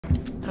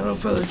Hello,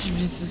 fellow GBs.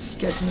 This is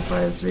Sketching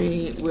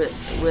 503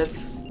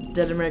 with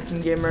Dead American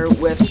Gamer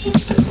with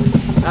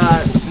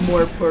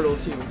more Portal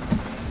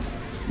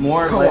 2.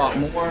 More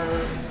life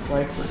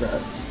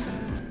regrets.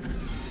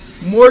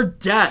 More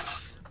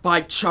death by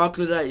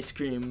chocolate ice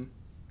cream.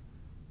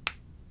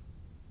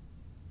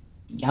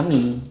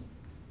 Yummy.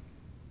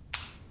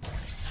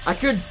 I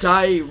could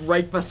die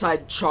right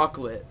beside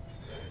chocolate.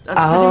 That's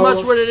pretty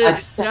much what it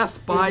is. Death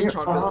by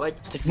chocolate. Like,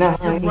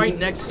 you're right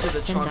next to the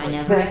Since chocolate. I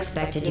never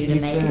expected you to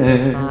make it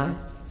this far,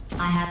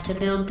 I have to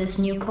build this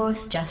new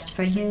course just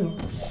for you.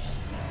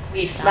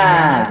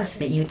 I noticed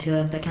that you two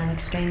have become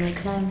extremely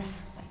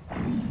close.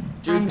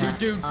 Dude,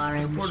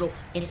 Orange. Portal.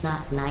 It's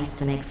not nice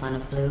to make fun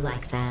of Blue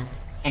like that.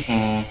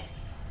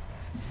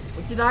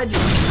 What did I do?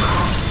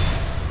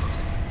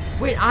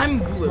 Wait, I'm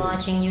Blue.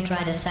 Watching you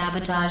try to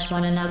sabotage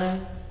one another,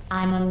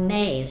 I'm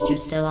amazed you're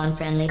still on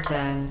friendly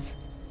terms.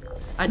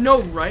 I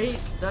know, right?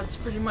 That's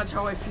pretty much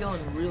how I feel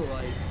in real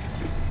life.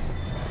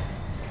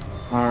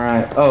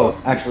 Alright. Oh,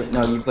 actually,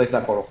 no, you place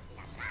that portal.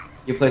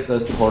 You place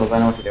those two portals, I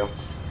know what to do.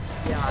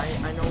 Yeah,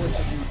 I know what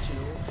to do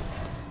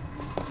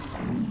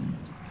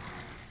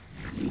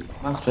too.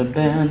 Must have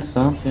been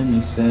something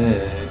you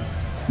said.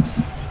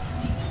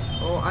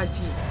 Oh, I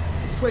see.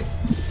 Quick.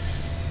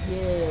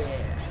 Yeah.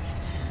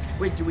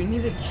 Wait, do we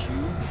need a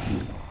cube?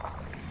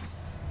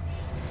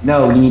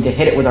 No, we need to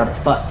hit it with our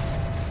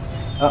butts.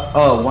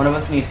 Oh, one of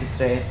us needs to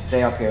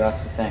stay up here,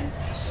 that's the thing.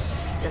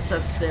 Yes,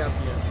 let's stay up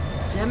here.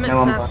 Damn it, No,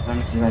 I'm Seth. on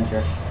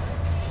adventure.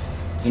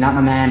 You're not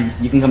my man.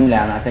 You can come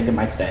down, I think it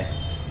might stay.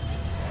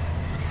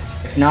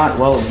 If not,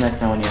 well, it's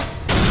nice knowing you.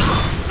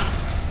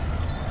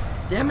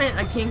 Damn it,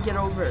 I can't get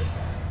over it.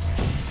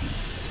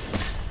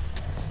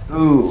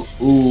 Ooh,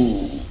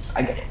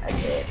 I get it.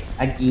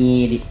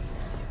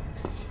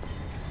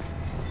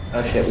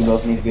 Oh shit, we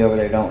both need to be over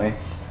there, don't we?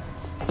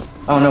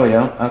 Oh, no we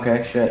don't.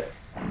 Okay, shit.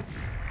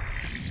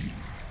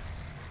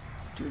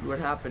 Dude, what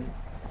happened?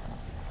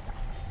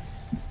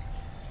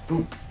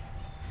 Boop.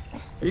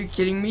 Are you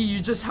kidding me? You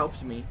just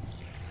helped me.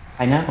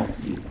 I know.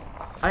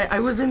 I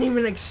wasn't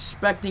even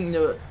expecting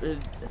to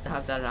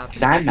have that happen.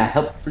 Cause I'm a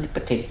helpful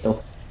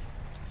potato.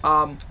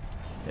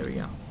 There we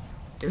go.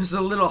 It was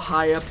a little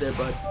high up there,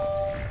 bud.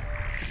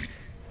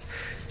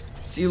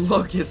 See,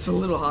 look, it's a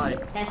little high.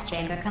 Test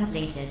chamber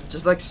completed.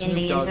 Just like In Snoop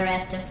the Dogg.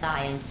 interest of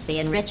science, the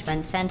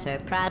Enrichment Center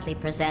proudly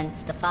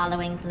presents the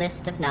following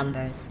list of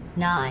numbers.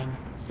 9,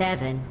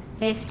 7,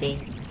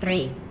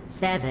 53,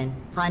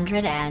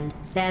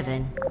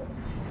 707.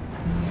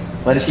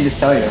 What did she just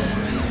tell you?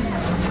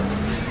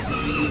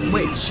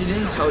 Wait, she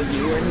didn't tell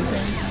you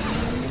anything?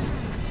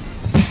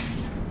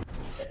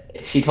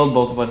 She told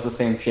both of us the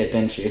same shit,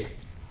 didn't she?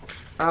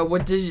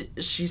 What did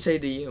she say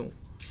to you?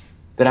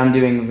 That I'm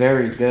doing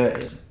very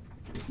good.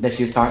 That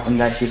she was talking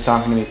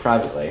to me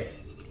privately.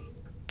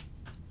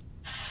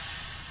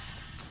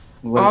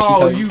 What did she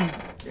tell you? Yeah,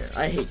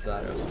 I hate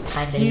GLaDOS.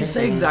 I've Can been you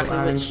say listening exactly to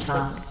what Orange she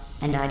talk, said?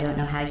 and I don't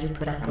know how you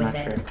put up I'm with not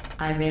it. sure.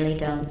 I really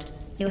don't.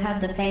 You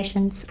have the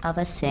patience of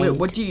a saint. Wait,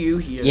 what do you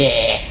hear?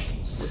 Yeah.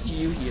 What do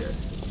you hear?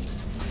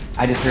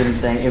 I just heard him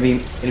saying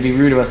it'd be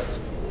rude of us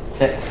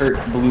to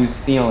hurt Blue's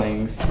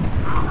feelings,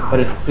 but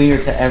it's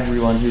clear to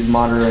everyone who's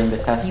monitoring the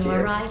test You were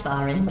here. right,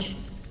 Orange.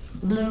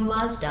 Blue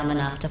was dumb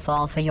enough to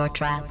fall for your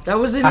trap. That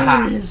wasn't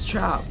Haha. even his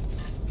trap.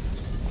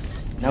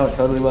 No, it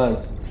totally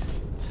was.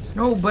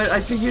 No, but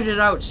I figured it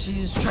out.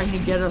 She's trying to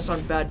get us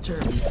on bad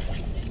terms.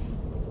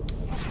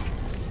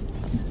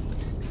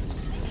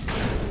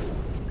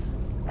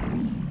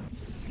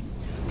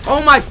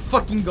 Oh my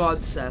fucking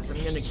god, Seth.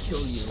 I'm gonna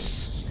kill you.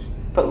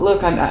 But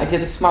look, I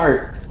did a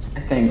smart. I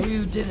No, think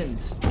you didn't.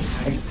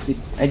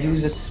 I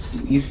use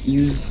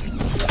use.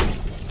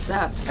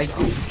 Seth. I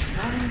do.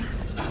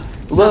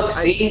 Seth, Look,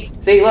 see,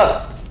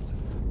 look.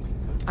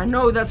 I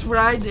know, that's what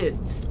I did.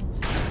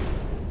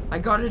 I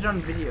got it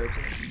on video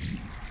too.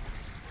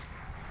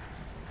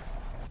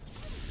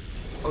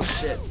 Oh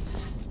shit.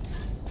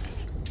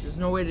 There's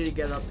no way to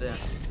get up there.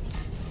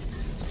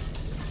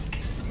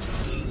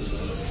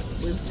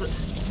 Where's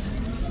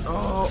the...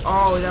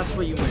 Oh, that's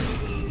what you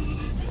meant.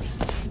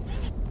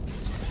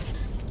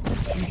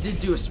 You did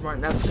do a smart.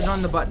 Now sit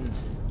on the button.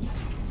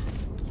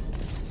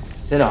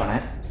 Sit on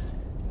it.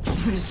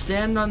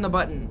 Stand on the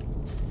button.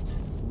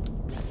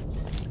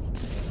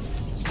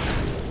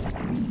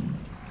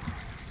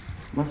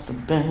 Must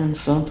have been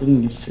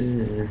something you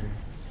said.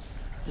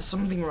 There's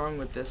something wrong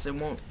with this. It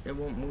won't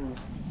move.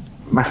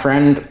 My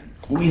friend,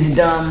 we's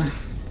dumb.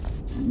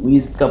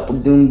 We's a couple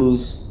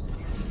doomboos.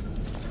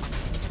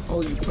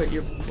 Oh, you put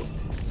your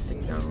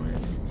thing down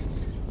right.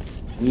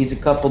 We's a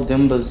couple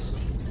doombas.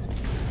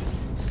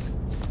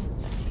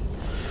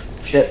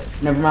 Shit,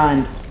 never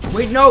mind.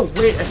 Wait, no,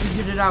 wait, I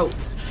figured it out.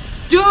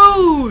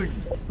 Dude!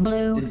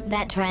 Blue,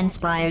 that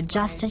transpired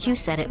just as you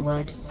said it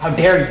would. How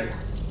dare you?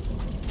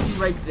 See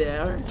right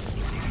there.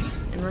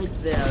 And right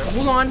there.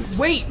 Hold on.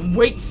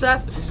 Wait,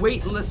 Seth.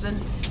 Wait, listen.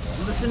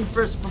 Listen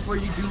first before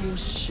you do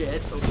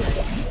shit,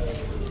 okay?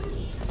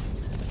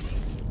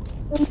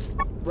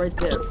 Right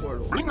there,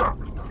 portal.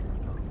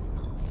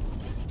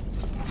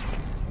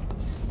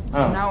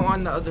 Oh. Now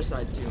on the other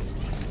side too.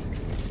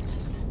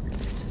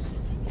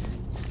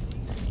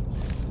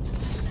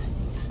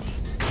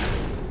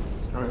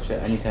 Oh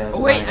shit, I need to... Oh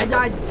wait, I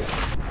died!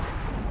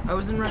 I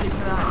wasn't ready for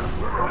that. Let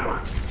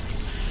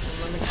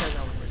me try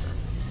that one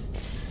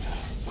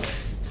more time.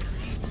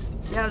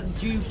 Yeah,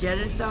 do you get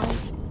it though?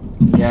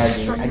 Yeah,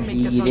 She's trying to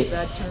make us on it.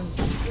 bad terms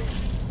in the game.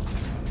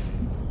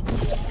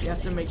 You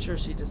have to make sure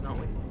she does not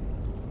win.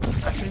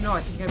 Actually, no,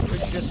 I think I put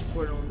this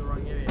portal in the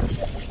wrong area.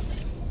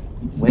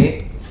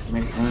 Wait,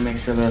 let me make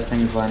sure the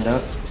thing's lined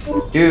up.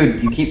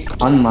 Dude, you keep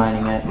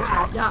unlining it.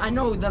 Yeah, I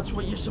know, that's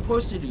what you're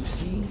supposed to do,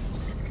 see?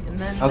 And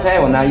then Okay,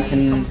 well now you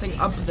can... something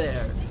up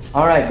there.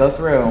 Alright, go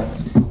through.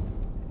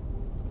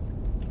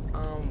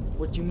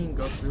 What do you mean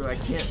go through? I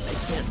can't.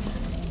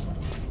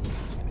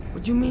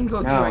 What do you mean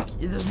go No.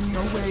 through? There's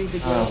no way to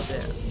get up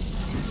there.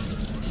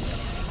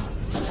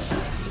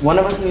 One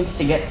of us needs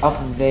to get up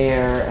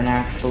there and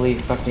actually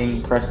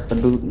fucking press the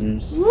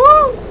buttons.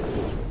 Woo!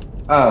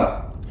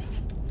 Oh.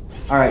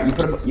 Alright, you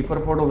put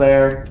a portal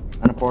there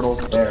and a portal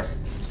there.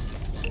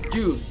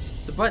 Dude,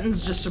 the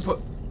button's just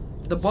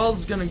the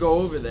ball's gonna go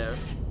over there.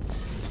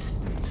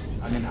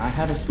 I mean, I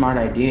had a smart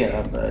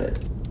idea, but...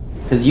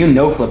 Because you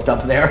no-flipped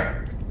up there.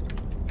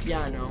 Yeah,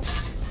 I know.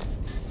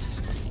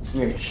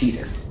 You're a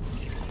cheater.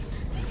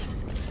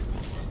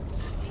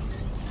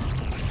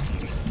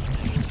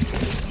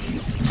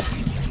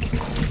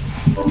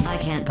 I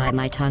can't bite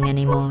my tongue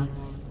anymore.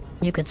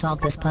 You could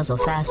solve this puzzle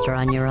faster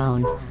on your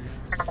own.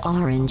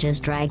 Orange is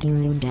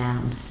dragging you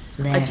down.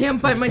 There, I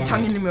can't bite my said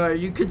tongue it. anymore.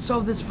 You could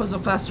solve this puzzle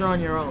faster on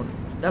your own.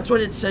 That's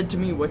what it said to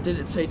me. What did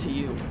it say to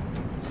you?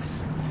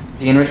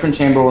 The enrichment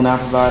chamber will now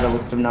provide a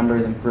list of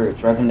numbers and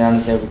fruits. Write them down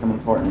as they become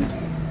important. Did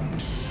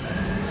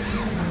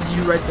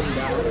you write them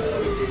down?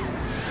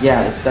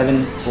 Yeah, the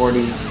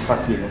 740,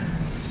 fuck you.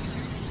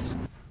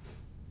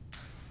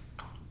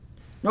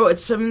 No,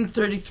 it's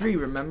 7:33,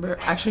 remember?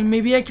 Actually,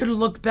 maybe I could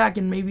look back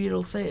and maybe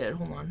it'll say it.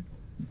 Hold on.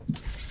 It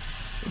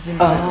didn't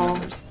say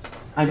numbers.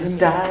 I just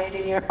died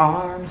in your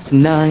arms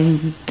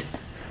tonight.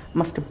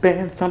 Must have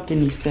been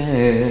something you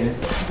said.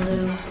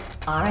 Blue,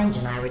 Orange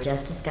and I were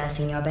just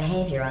discussing your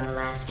behavior on the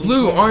last few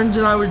Blue, tests. Orange,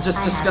 and I were just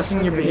I have discussing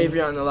to your agree.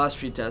 behavior on the last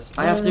few tests.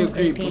 I have to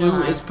agree. Is Blue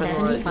penalized is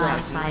penalized. 75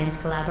 Yes. science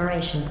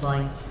collaboration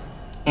points.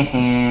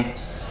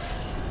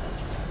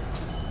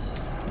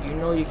 You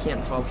know you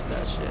can't fall for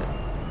that shit.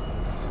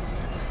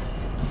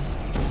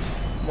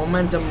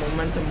 Momentum,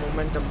 momentum,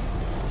 momentum.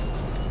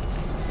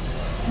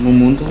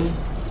 Momentum?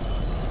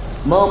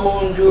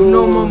 Momentum.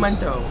 No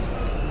memento.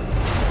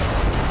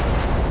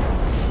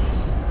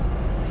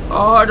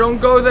 Oh, don't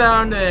go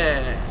down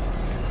there.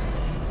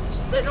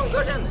 Just say don't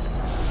go down there.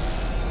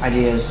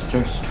 Ideas,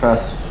 just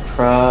trust.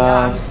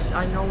 Yeah,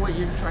 I know what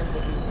you're trying to do.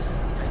 I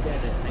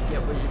get it. I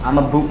get what you're I'm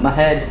a boot my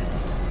head.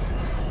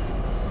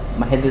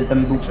 My head has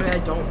been booped.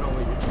 Actually, I don't know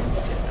what you're trying to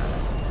get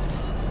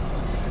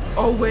at.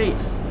 Oh, wait.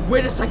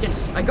 Wait a second.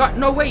 I got...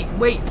 No, wait.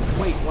 Wait.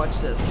 Watch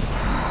this.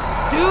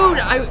 Dude,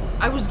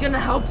 I was gonna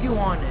help you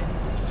on it.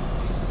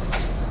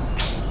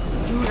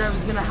 Dude, I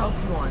was gonna help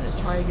you on it.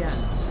 Try again.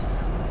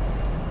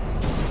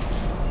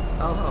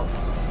 I'll help.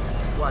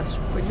 Watch.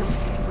 Put your...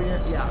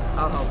 Yeah,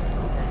 I'll help.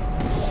 Okay.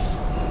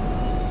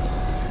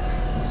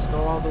 Just go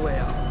all the way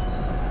up.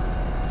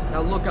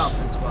 Now look up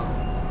as well.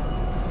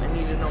 I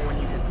need to know when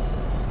you hit this.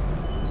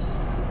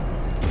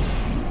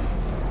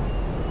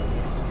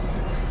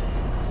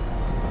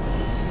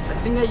 I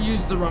think I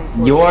used the wrong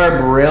portal. You're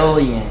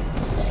brilliant.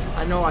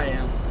 I know I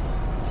am.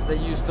 Because I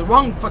used the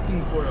wrong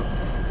fucking portal.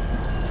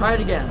 Try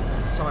it again.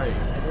 Sorry,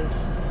 I didn't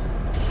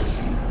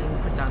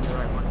put down the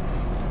right one.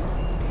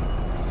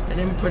 I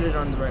didn't put it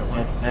on the right one.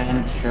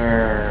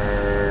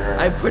 Adventure.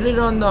 I put it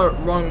on the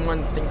wrong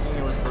one thinking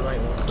it was the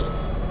right one.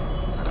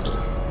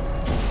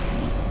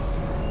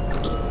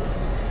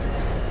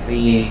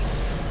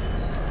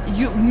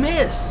 You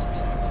missed!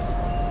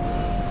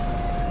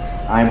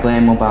 I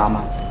blame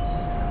Obama.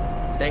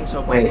 Thanks,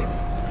 Obama. Wait.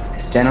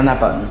 Stand on that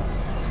button.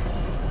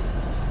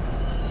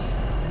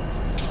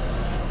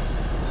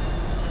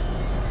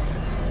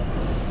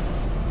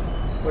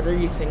 What are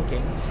you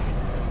thinking?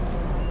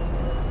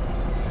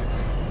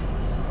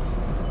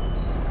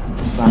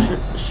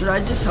 Should I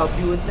just help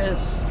you with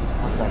this?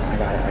 One second, I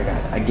got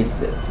it. I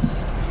gets it.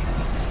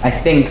 I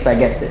thinks I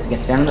gets it. Keep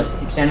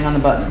standing on the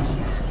button.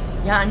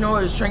 Yeah, I know.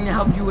 I was trying to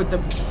help you with the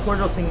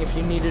portal thing if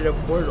you needed a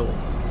portal.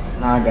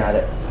 No, I got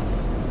it.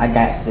 I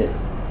gats it.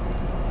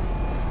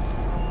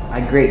 I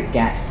great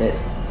gats it.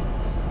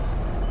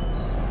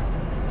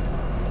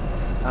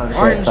 Oh shit.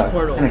 Orange fuck.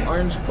 portal.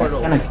 Orange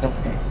portal. That's gonna kill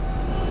me.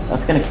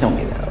 That's gonna kill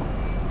me though.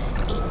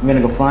 I'm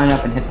gonna go flying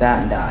up and hit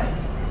that and die.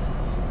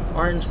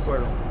 Orange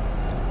portal.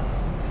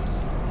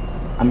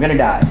 I'm gonna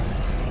die.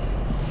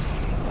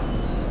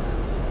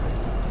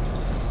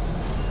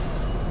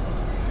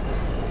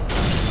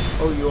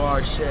 Oh, you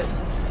are shit.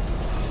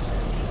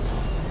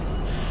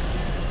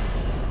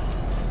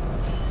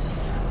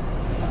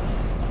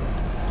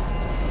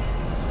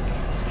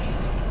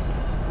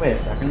 Wait a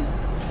second.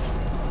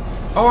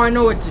 Oh, I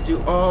know what to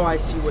do. Oh, I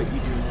see what you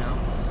do now.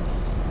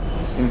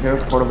 Can we go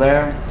portal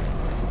there?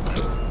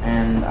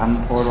 And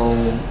I'm portal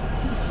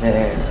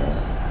there.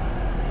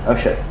 Oh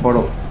shit,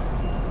 portal.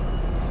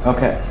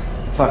 Okay.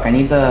 Fuck, I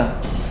need the...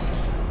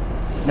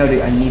 No,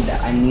 dude, I need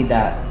that. I need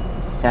that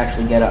to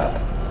actually get up.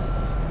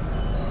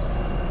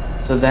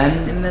 So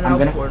then, And then I'm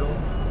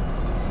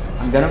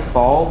gonna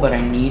fall, but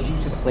I need you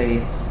to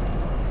place...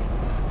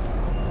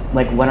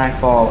 Like, when I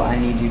fall, I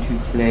need you to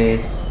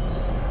place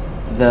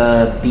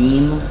the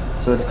beam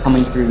so it's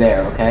coming through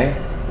there, okay?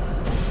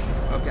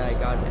 Okay, I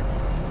got it.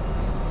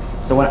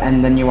 So when,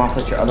 and then you want to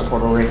put your other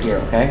portal right here,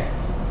 okay?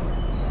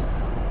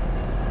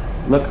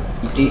 Look,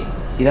 you see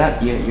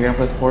that? You're gonna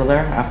place the portal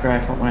there after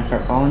when I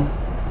start falling?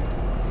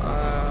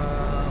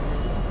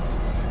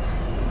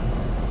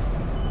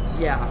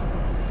 Yeah.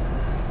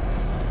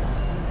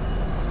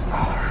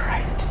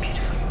 Alright,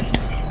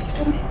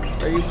 beautiful.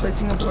 Are you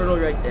placing a portal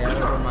right there,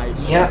 or am I?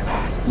 Yep.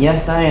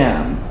 Yes, I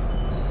am.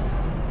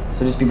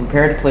 So just be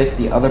prepared to place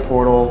the other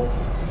portal.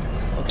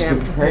 Okay,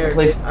 I'm prepared. To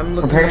place, I'm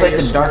prepare to place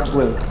a dark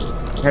blue.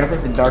 Prepare to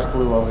place a dark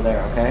blue over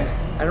there, okay?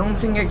 I don't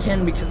think I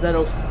can because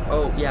that'll.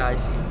 Oh, yeah, I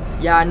see.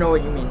 Yeah, I know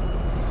what you mean.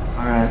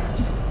 Alright.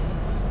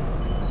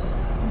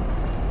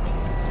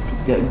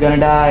 Gonna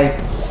die.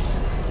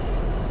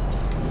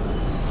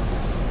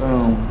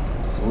 Boom.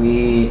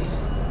 Sweet.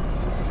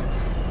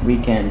 We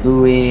can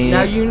do it.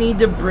 Now you need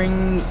to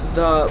bring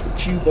the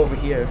cube over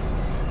here.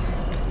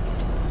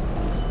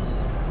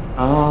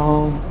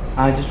 Oh,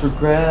 I just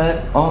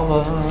regret all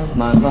of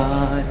my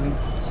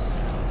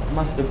life.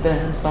 Must have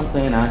been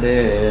something I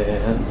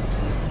did.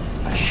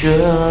 I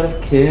should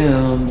have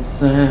killed the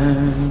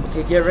same.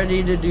 Okay, get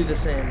ready to do the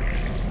same.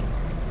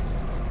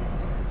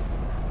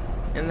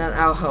 And then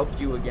I'll help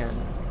you again.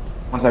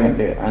 1 second,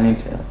 dude. I need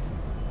to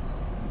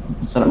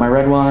set up my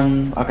red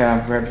one. Okay, I'm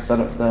prepared to set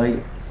up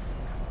the...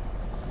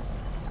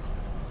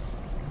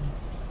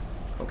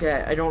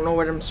 Okay, I don't know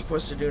what I'm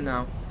supposed to do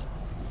now.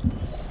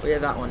 Oh yeah,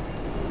 that one.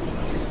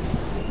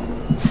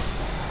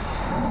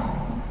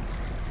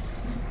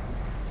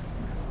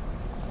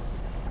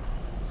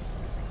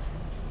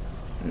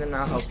 And then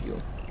I'll help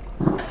you.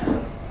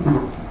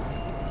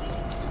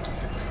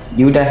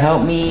 You to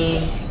help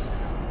me.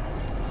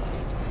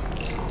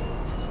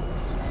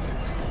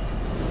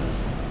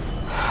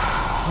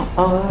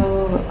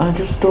 Oh, I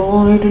just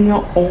died in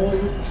your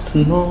arms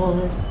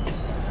tonight.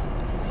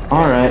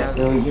 Alright,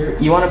 so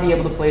you want to be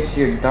able to place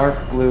your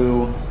dark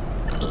blue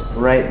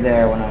right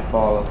there when I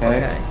fall, okay?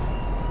 Okay.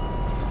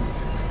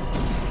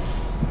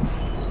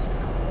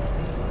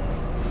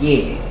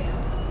 Yeah.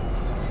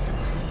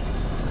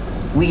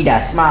 We the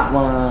smart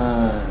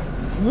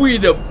ones. We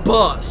the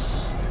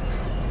boss.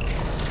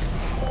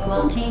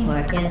 Well,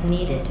 teamwork is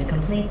needed to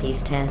complete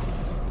these tests.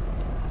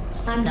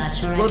 I'm not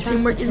sure Well, I trust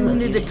teamwork the is two of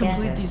needed you to complete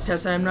together. these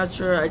tests. I'm not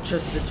sure I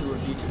trust the two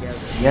of you together.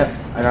 Yep,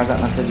 I got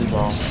that message as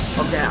well.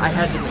 Okay, I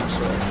had to make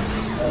sure.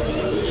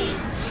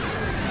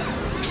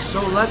 So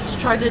let's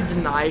try to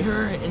deny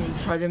her and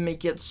try to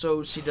make it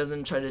so she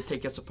doesn't try to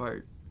take us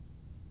apart.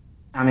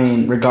 I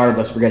mean,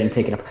 regardless, we're getting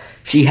taken up.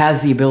 She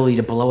has the ability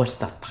to blow us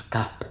the fuck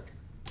up.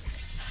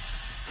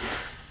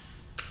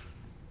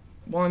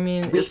 Well, I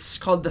mean, it's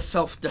called the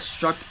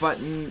self-destruct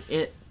button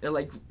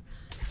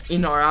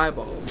in our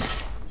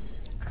eyeballs.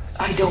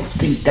 I don't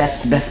think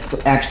that's the best.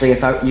 Actually,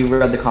 if you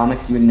read the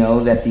comics, you would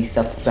know that the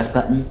self-destruct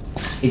button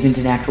isn't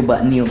an actual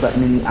button. The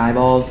button in the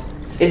eyeballs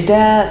is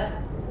death.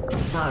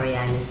 Sorry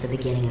I missed the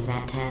beginning of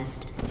that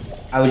test.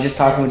 I was just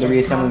talking with the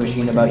reassembly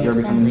machine about your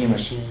becoming human.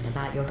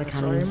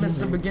 Sorry, I missed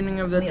the beginning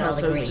of the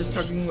test. I was just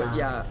talking with.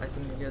 Yeah, I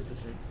think we get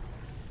this in.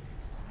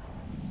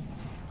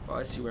 Oh,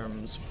 I see where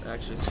I'm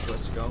actually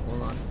supposed to go.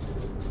 Hold on.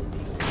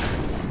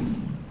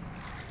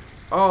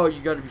 Oh, you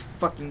gotta be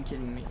fucking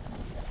kidding me.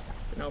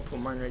 And I'll put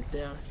mine right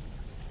there.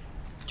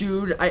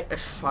 Dude,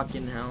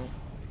 fucking hell.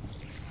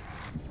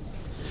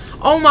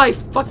 Oh my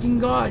fucking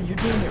god, you're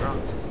doing it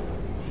wrong.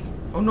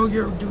 Oh no,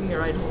 you're doing it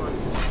right. Hold on.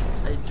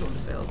 I don't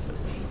fail.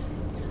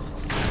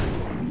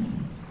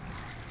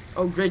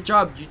 Oh, great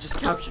job. You just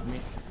captured me.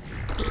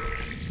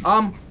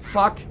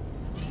 Fuck.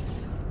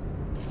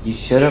 You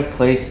should have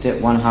placed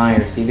it one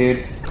higher. See,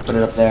 dude? Put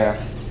it up there.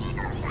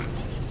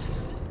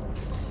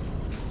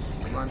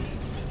 Come on.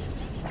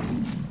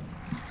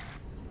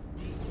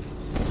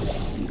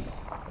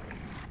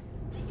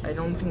 I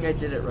don't think I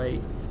did it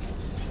right.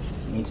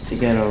 Needs to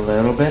get a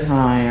little bit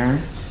higher.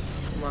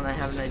 Come on, I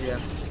have an idea.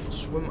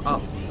 Swim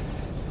up.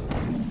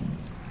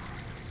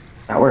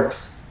 That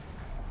works.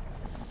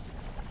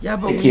 Yeah,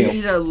 but Hit we Q.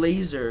 need a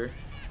laser.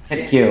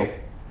 Hit Q.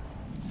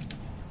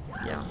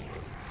 Yeah.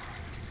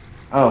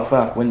 Oh,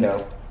 fuck.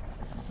 Window.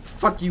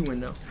 Fuck you,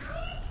 window.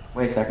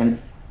 Wait a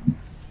second.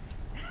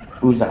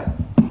 Uza.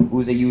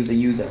 Uza, uza,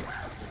 uza.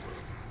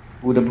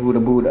 Buddha, Buddha,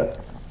 Buddha.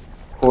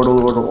 Portal,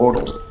 order,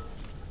 order.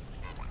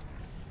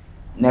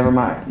 Never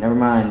mind. Never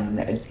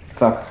mind.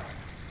 Fuck.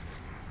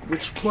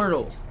 Which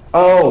portal?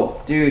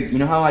 Oh, dude. You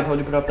know how I told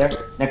you to put it up there?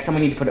 Next time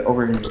we need to put it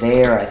over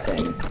there, I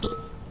think.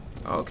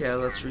 Okay,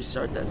 let's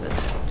restart that then.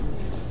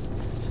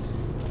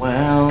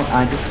 Well,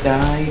 I just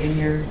died in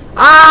your...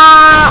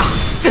 Ah!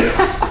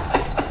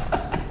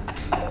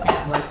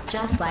 That worked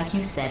just like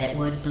you said it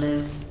would,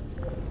 Blue.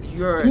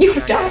 You're a You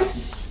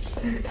jackass.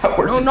 died. That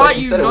worked No, just not like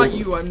you, said it not would.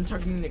 you. I'm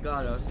talking to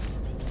GLaDOS.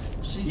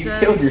 She You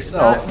said killed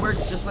yourself. that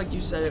worked just like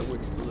you said it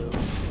would, Blue.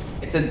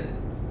 It said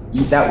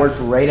that worked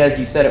right as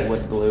you said it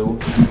would, Blue.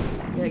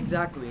 Yeah,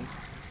 exactly.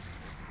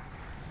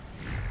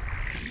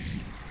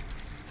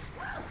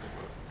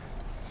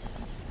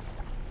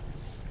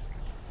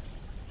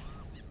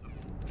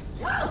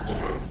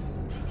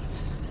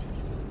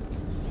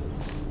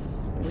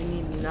 What we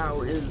need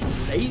now is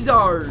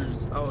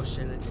lasers. Oh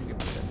shit, I think I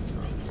put that in the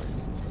wrong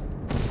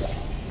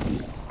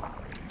place.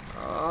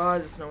 Oh,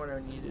 that's not what I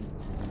needed.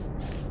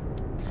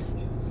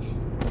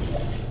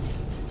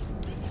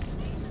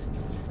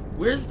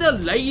 Where's the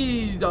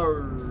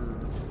laser?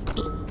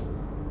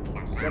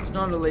 That's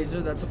not a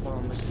laser, that's a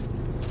bomb machine.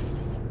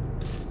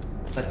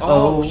 But,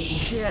 Oh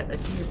shit, I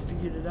think I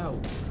figured it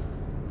out.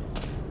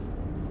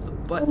 The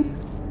button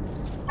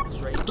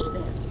is right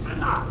there.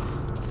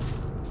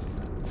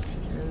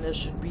 And there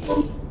should be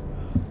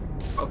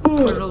a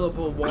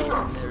portable wall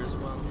in there as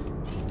well.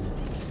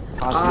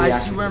 possibly I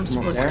see where I'm access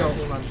from up supposed to go,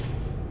 there. hold on.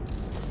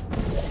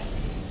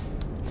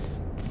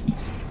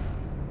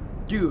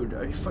 Dude,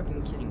 are you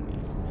fucking kidding me?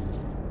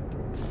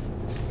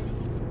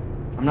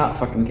 I'm not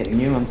fucking kidding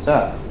you, I'm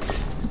Seth.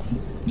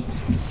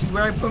 See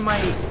where I put my...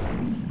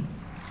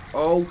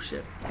 Oh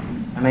shit.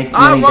 I make too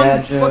Ah, many wrong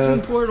dad fucking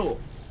jokes. portal.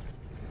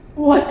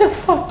 What the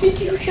fuck did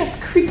you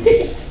just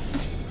create?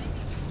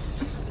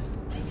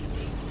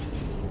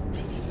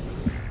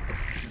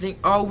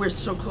 Oh, we're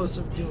so close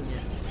of doing it.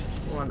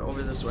 Hold on,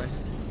 over this way.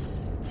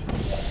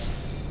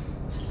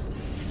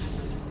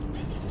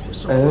 We're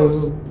so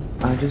close. Oh,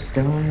 I just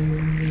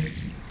died.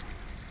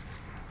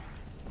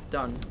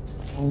 Done.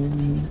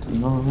 Home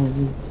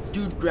tonight.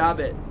 Dude, grab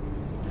it.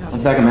 1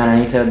 second, man. I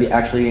need to be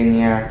actually in the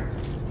air.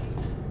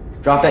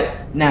 Drop it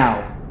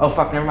now. Oh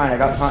fuck, never mind. I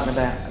got caught in the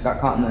back. I got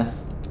caught in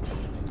this.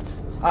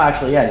 Oh,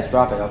 actually, yeah. Just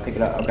drop it. I'll pick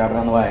it up. I'll grab it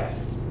on the way.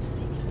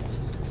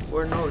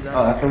 Or no, that.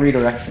 Oh, that's a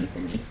redirection for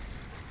me.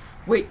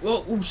 Wait,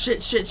 whoa, oh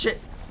shit, shit, shit.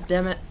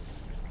 Damn it.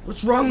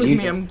 What's wrong with You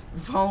me? do- I'm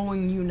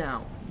following you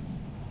now.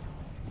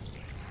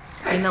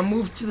 Okay, now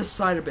move to the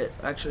side a bit.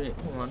 Actually,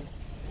 hold on.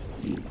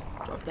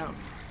 Drop down.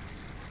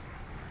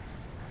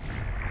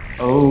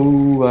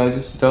 Oh, I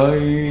just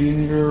died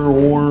in your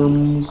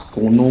arms.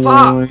 Don't know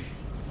Fuck. why.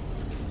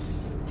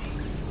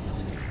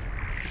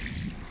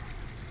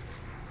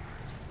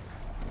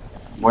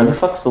 Where the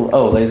fuck's the...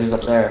 Oh, laser's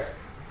up there.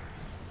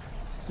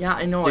 Yeah,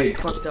 I know, Dude. I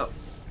fucked up.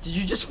 Did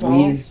you just fall?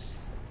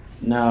 Please.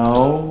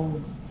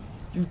 No.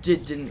 You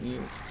did, didn't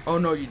you? Oh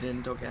no, you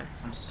didn't. Okay.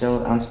 I'm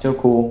still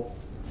cool.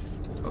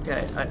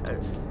 Okay,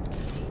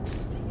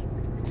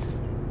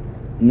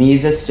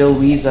 Misa still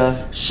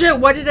Weeza. Shit,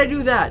 why did I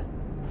do that?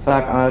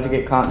 Fuck, I'm about to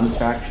get caught in the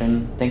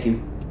traction. Thank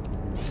you.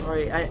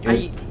 Sorry, I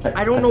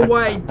don't know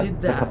why I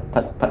did that.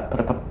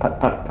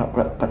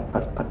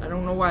 I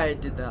don't know why I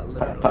did that,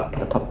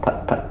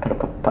 literally.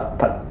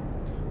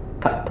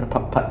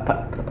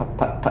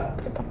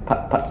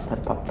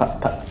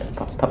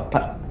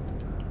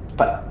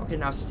 Okay,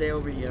 now stay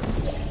over here.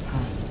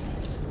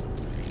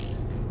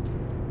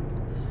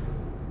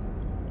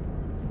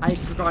 I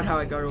forgot how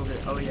I got over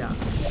it. Oh yeah.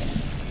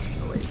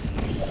 Oh wait.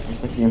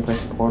 Looks like you can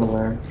place a portal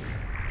there.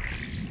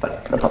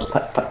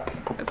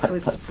 I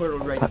placed the portal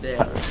right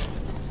there.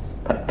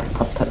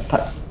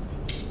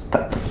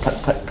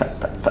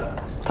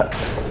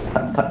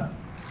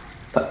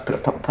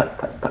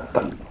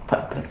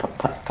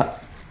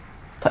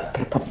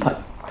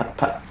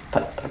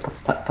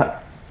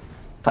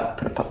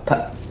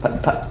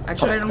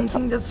 Actually, I don't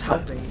think that's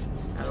helping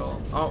at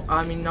all. Oh,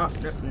 I mean, not.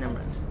 Never mind.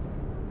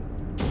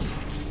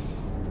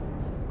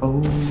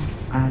 Oh,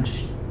 I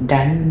just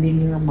died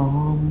in your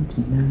mom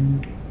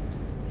tonight.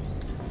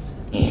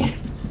 Yeah.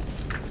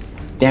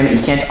 Damn it,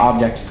 you can't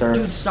object surf.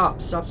 Dude,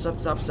 stop, stop,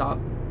 stop, stop, stop.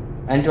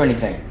 I didn't do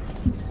anything.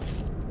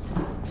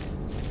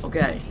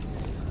 Okay.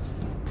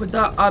 Put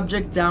that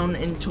object down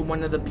into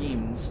one of the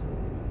beams.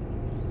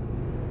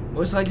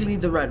 Most likely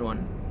the red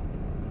one.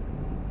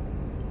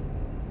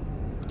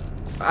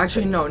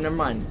 Actually, no, never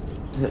mind.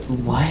 Is it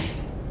what?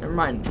 Never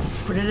mind.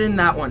 Put it in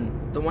that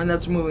one. The one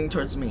that's moving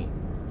towards me.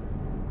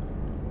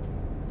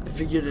 I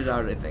figured it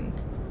out, I think.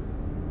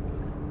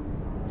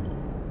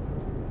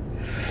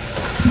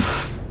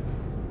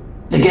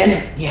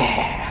 Again?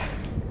 Yeah.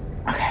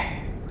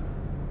 Okay.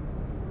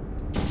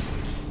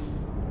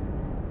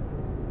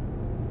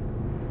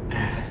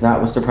 That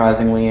was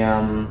surprisingly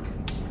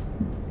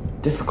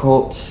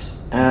difficult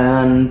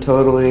and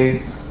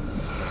totally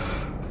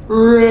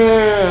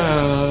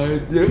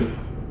red.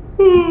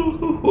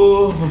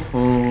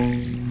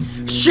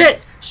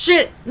 Shit!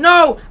 Shit!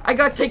 No! I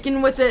got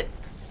taken with it!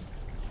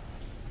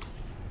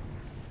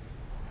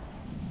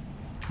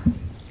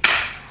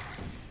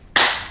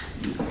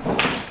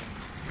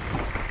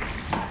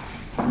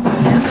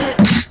 Damn it!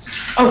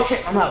 Oh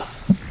shit, my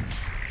mouse.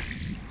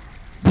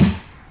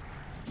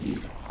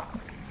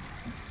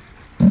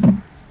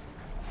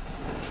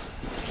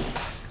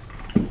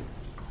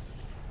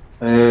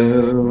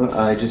 Oh,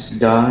 I just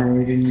died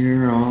in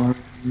your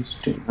arms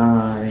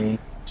tonight.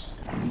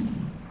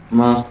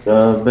 Must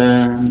have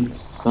been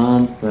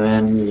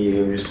something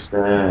you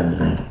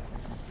said.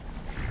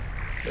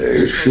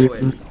 They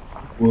should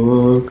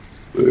walk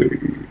away.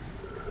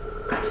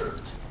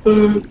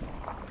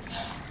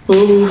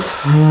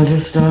 Oh, I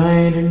just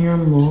died in your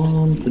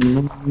month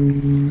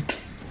tonight.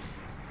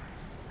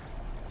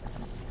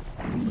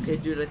 Okay,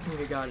 dude, I think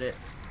I got it.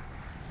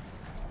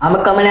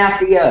 I'm coming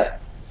after you.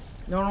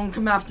 No, don't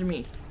come after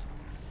me.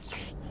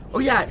 Oh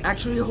yeah,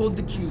 actually hold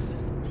the cube.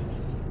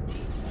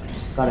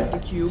 Got The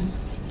it. cube.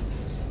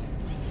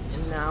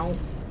 And now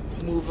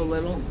move a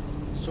little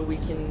so we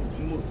can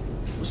move,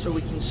 so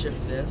we can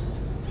shift this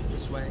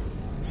way.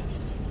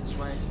 This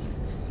way.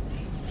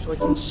 So I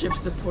can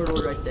shift the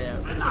portal right there.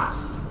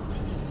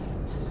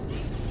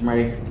 I'm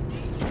ready.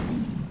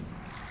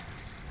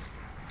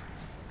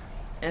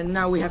 And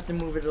now we have to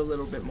move it a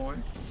little bit more.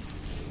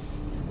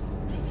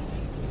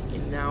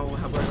 And now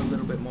how about a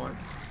little bit more?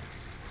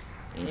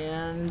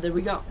 And there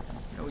we go.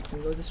 Now we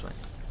can go this way.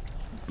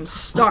 I'm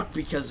stuck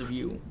because of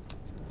you.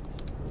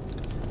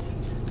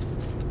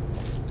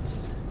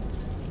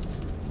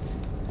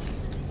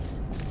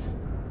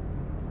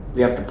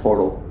 We have to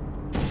portal.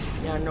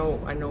 Yeah,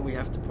 I know we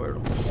have to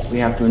portal. We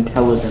have to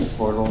intelligent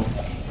portal.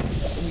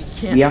 We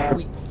can't. We have to-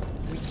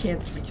 We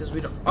can't because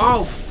we don't.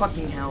 Oh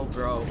fucking hell,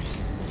 bro!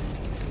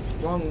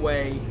 Wrong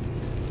way.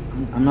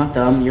 I'm not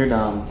dumb, you're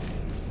dumb.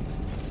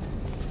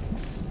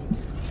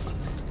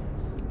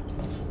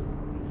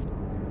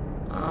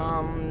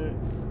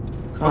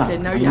 Okay,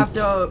 now you have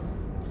to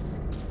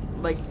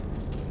like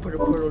put a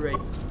portal right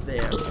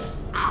there.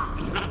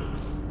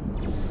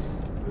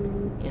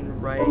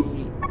 And right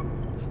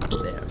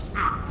there.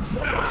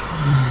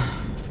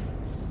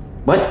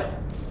 What?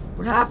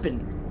 What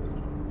happened?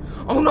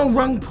 Oh no,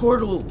 wrong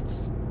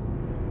portals.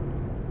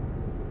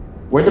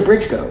 Where'd the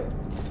bridge go?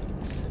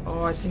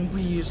 Oh, I think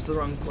we used the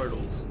wrong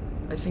portals.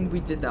 I think we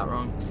did that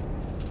wrong.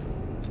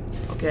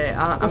 Okay,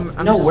 I'm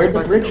No, just where'd the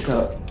about to bridge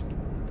go. go?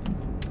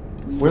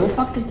 Where the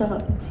fuck did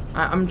that?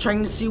 I'm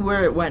trying to see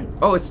where it went.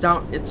 Oh, it's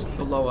down. It's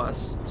below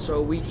us,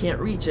 so we can't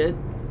reach it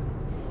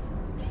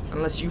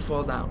unless you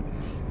fall down.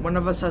 One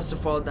of us has to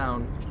fall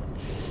down.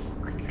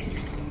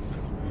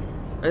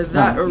 Either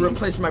that or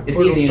replace my It's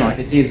portal. easy enough,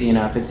 it's easy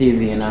enough, it's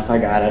easy enough, I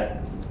got it.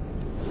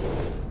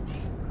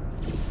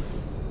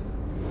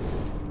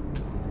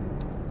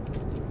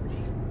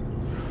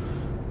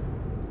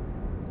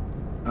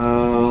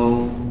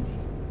 Oh,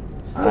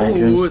 I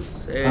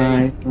just say,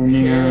 died in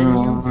your can you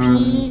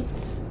arms. pee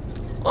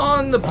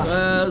on the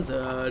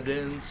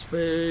president's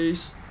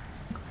face?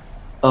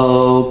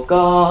 Oh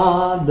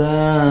God,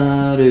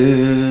 that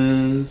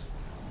is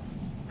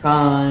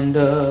kind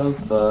of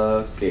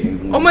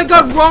fucking. Oh my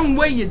God, wrong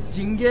way, you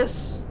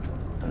dingus!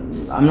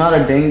 I'm not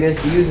a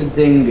dingus. You's a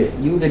dingus.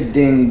 You the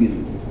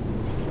dingus.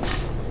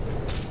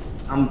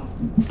 I'm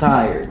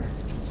tired.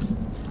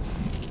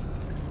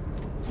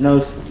 No,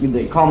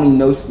 they call me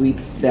No Sleep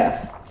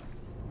Seth.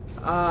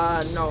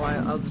 No,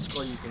 I'll just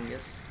call you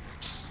dingus.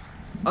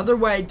 Other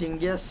way,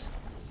 dingus.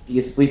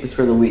 Because sleep is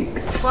for the weak.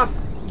 Fuck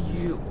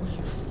you,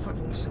 you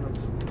fucking son of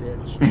a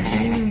bitch. You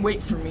didn't even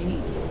wait for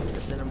me.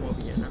 That's it, I'm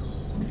over here now.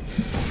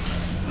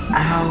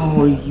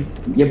 Ow!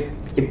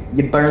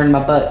 You burned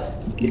my butt.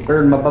 You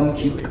burned my bum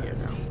cheek. Over here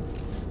now.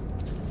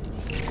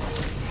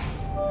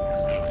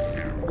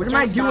 What am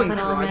I Just doing, stop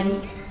it Karate?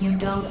 already. You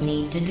don't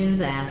need to do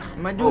that.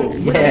 Am I doing? Oh,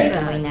 What yeah. is You're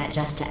that? doing that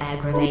just to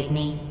aggravate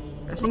me.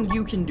 I think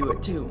you can do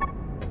it too.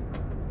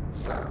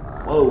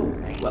 Whoa.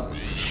 Well,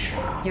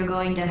 You're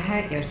going to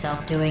hurt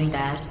yourself doing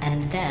that,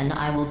 and then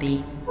I will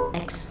be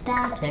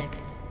ecstatic.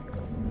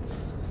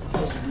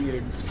 That was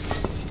weird.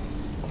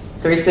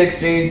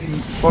 360,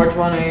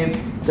 420.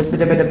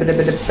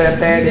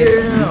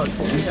 Yeah.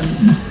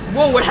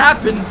 Whoa, what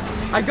happened?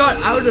 I got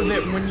out of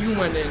it when you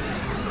went in.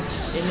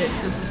 And it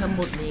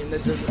disassembled me, and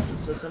it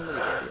disassembled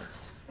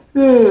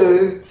the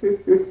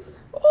area.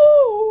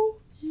 Oh!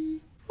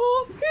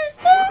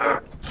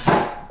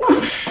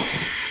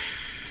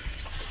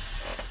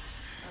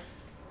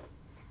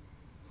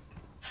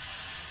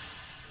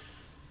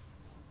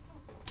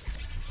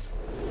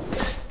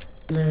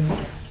 Blue,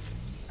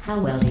 how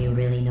well do you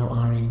really know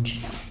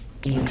Orange?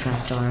 Do you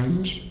trust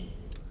Orange?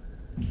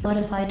 What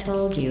if I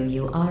told you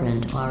you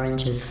aren't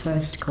Orange's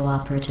first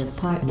cooperative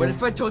partner? What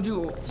if I told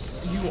you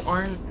you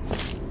aren't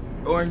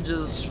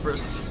Orange's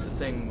first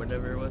thing,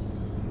 whatever it was?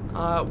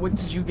 What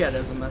did you get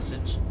as a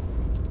message?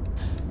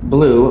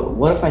 Blue,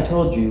 what if I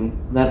told you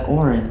that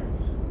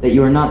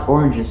you are not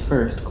Orange's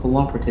first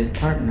cooperative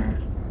partner?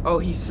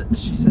 Oh, she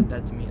said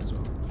that to me as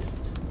well.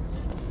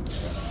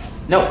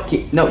 No,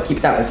 keep that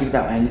one, keep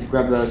that one. I need to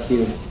grab the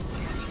cube.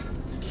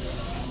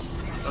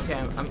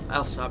 Okay,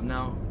 I'll stop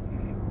now.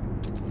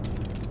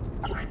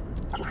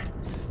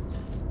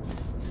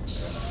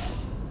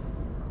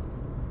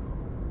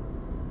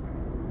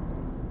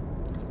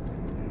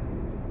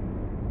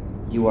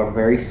 You are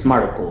very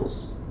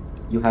smarticles.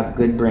 You have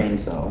good brain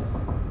cell.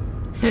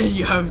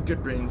 You have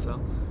good brain cell.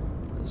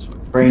 That's fine.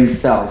 Brain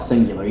cell,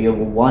 singular. You have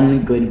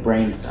one good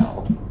brain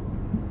cell.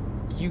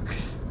 You could.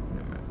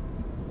 Never mind.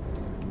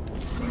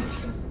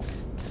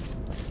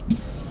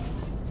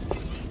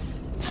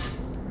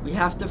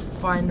 have to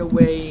find a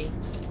way.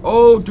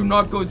 Oh, do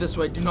not go this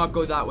way. Do not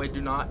go that way.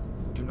 Do not.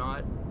 Do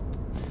not.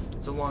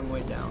 It's a long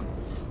way down.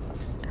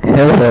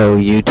 Hello,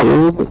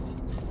 YouTube.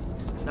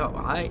 No,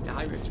 hi,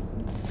 Richard.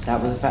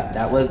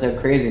 That was a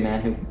crazy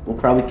man who will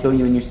probably kill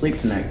you in your sleep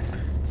tonight.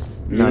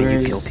 No, you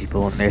Viewers- kill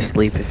people in their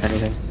sleep, if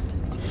anything.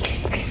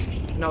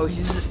 No,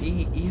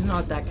 he's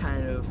not that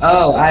kind of.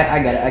 Oh, I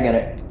get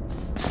it.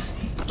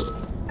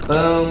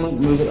 Boom,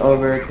 move it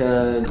over to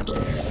there.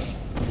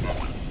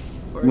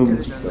 Or move could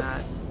it. have done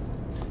that.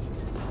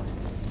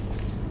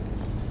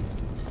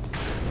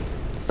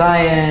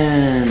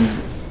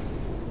 Science!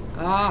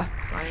 Ah,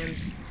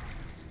 science.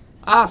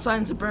 Ah,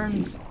 science, it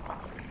burns.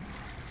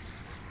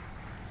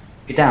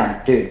 Get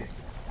down, dude.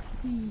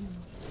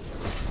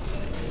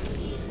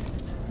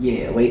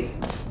 Yeah, wait.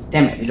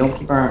 Damn it, we don't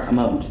keep our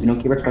emotes. We don't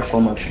keep our special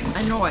emotions.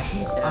 I know, I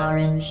hate that.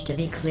 Orange, to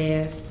be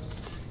clear.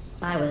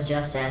 I was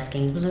just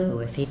asking Blue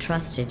if he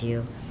trusted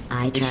you.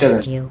 I You trust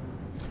shouldn't. you.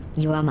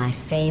 You are my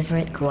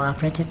favorite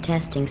cooperative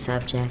testing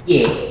subject.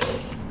 Yeah.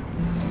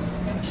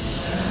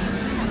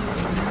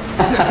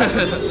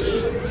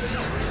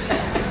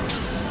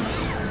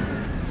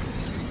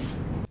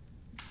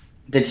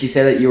 Did she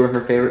say that you were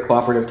her favorite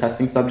cooperative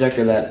testing subject,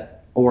 or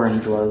that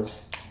Orange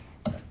was?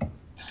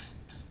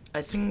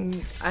 I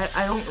think,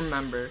 I don't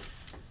remember.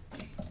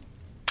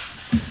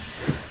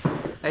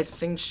 I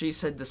think she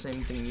said the same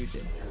thing you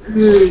did.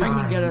 She's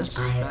trying to get us.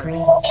 I agree.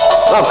 Oh,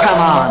 come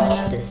I on!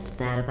 never noticed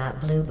that about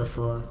Blue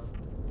before.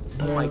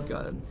 Oh Blue, my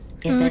god.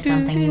 is there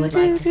something you would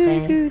like to say?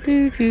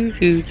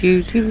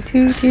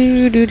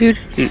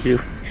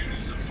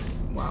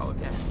 Wow,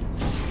 okay.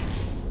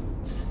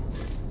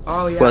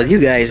 Oh yeah. While you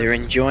guys are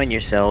enjoying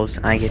yourselves,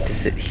 I get to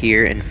sit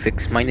here and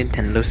fix my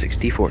Nintendo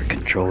 64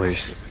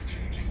 controllers.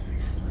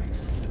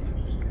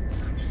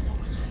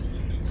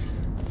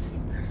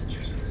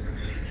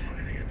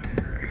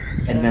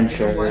 Seth,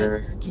 Adventure. you know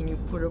what? Can you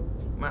put up?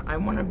 I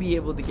want to be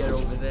able to get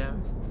over there.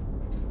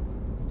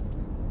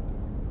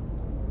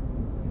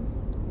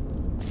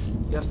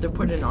 You have to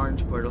put an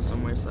orange portal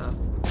somewhere, Seth.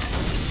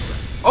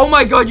 Oh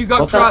my god, you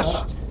got What's that?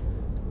 crushed!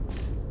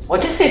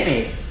 What just hit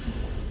me?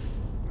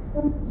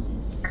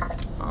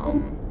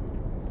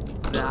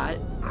 That.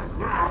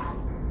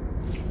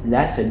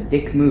 That's a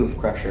dick move,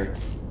 Crusher.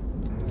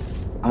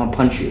 I'm gonna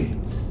punch you.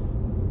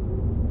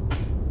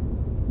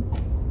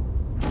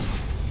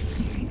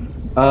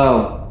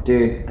 Oh,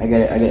 dude, I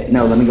get it.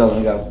 No, let me go.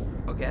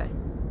 Okay.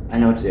 I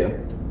know what to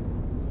do.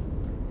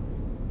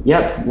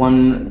 Yep,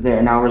 one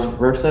there. Now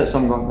reverse it, so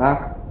I'm going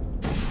back.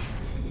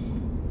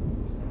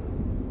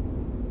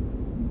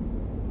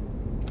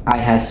 I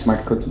have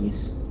smart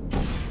cookies.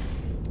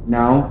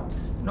 No?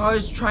 No, I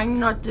was trying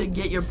not to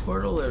get your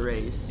portal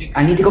erased.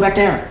 I need to go back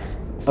there.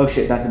 Oh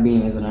shit, that's a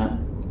beam, isn't it?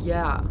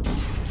 Yeah.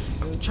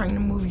 I'm trying to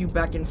move you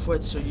back and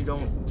forth so you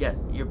don't get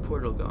your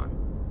portal gone.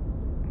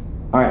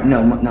 Alright,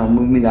 no,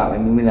 move me that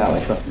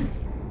way, trust me.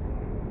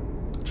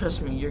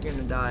 Trust me, you're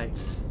gonna die.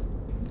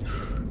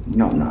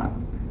 No, I'm not.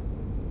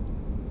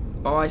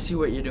 Oh, I see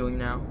what you're doing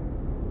now.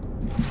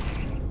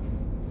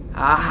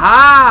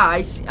 Aha!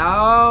 I see.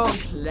 Oh,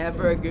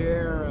 clever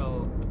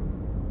girl.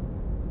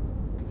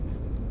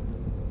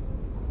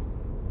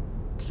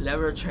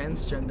 Clever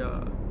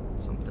transgender.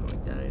 Something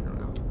like that, I don't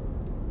know.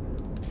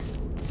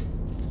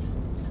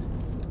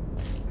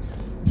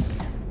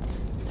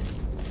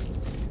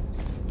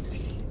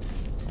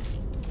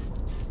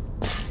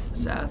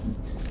 Seth?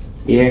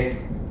 Yeah.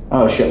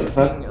 Oh shit, what the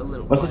fuck? Being a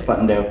little What's this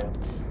quiet. button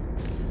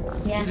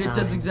do? Yes, It does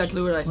Orange.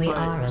 exactly what I We thought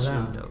are it should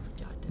alone. have. God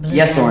damn. Blue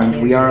Yes, can't Orange,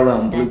 hear we you. are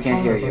alone. Blue That's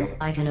can't hear horrible. you.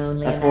 I can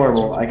only That's imagine.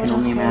 horrible. I can What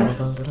only a imagine.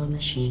 horrible little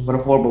machine. What a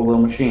horrible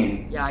little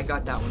machine. Yeah, I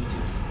got that one too.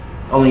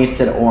 Only it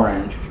said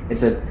orange. It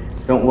said,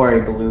 don't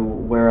worry, Blue,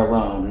 we're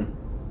alone.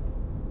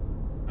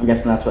 I'm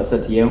guessing that's what it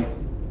said to you?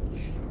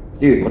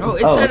 Dude, what No, the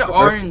it oh, said it's reversed.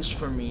 orange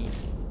for me.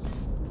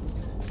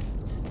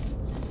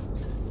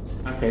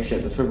 Okay,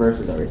 shit, this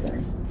reverses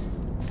everything.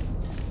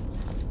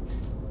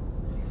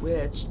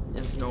 Which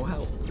is no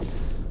help.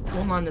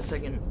 Hold on a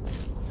second.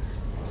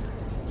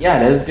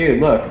 Yeah, it is,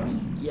 dude, look.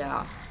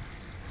 Yeah.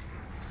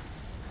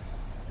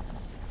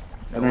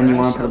 And then you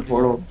want to put a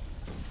portal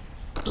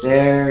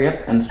there,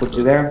 yep, and switch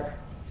through there.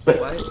 Switch.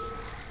 What?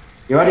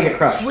 You're about to get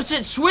crushed. Switch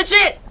it! Switch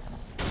it!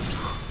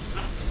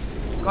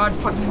 God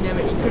fucking damn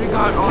it, you could have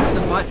got off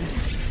the button.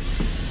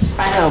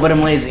 I know, but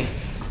I'm lazy.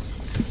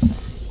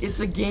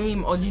 It's a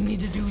game, all you need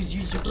to do is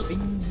use your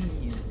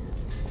fingers.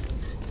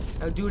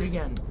 Now do it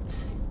again.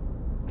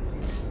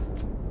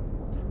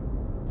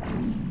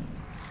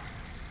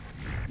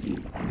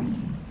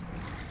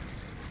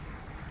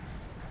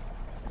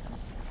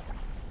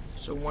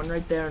 So one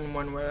right there and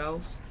one where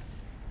else?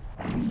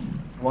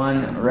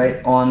 One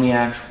right on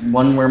the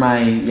one where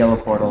my yellow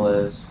portal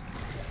is.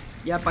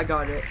 Yep, I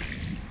got it.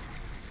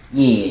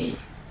 Yeah.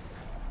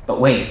 But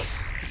wait,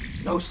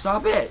 No,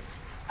 stop it!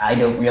 I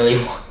don't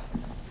really want.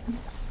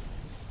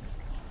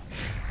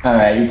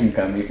 Alright, you can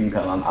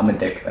come. I'm a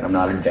dick, but I'm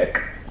not a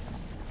dick.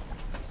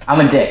 I'm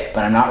a dick,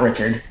 but I'm not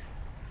Richard.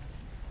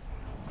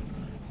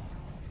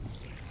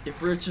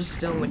 If Rich is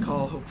still in the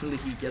call, hopefully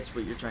he gets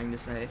what you're trying to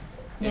say.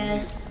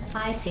 Yes,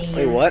 I see you.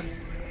 Wait, what?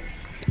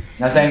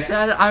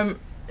 Nothing.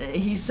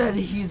 He said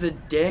he's a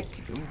dick,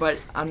 but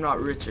I'm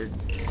not Richard.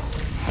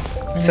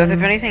 Seth,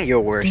 if anything, you're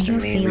worse Do you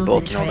than me. We feel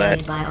both know betrayed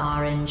that. by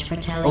Orange for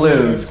telling Blue, me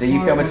those do you feel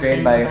horrible betrayed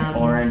things by about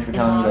you? Orange for If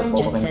telling you those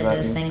Orange horrible had things said about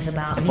those you? things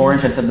about If me,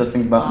 Orange had said those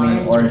things about me,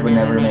 Orange would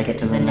never make it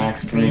to the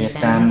next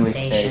reassembly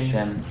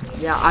station.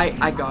 Yeah,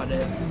 I got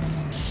it.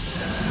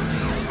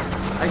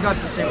 I got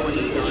the same one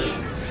you got.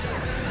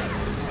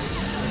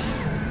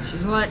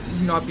 She's not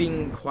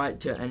being quiet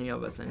to any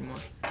of us anymore.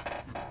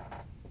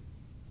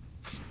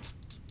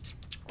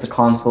 The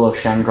console of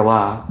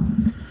Shangri-La.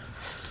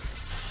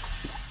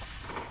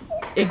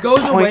 It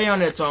goes away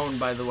on its own,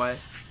 by the way.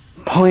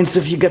 Points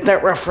if you get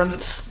that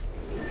reference.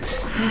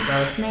 we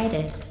both made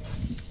it.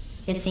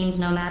 It seems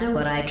no matter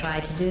what I try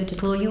to do to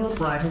pull you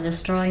apart and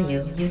destroy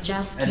you, you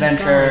just keep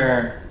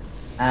Adventure.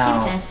 going. Ow.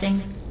 Keep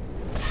testing.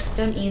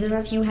 Don't either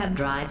of you have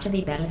drive to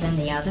be better than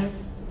the other?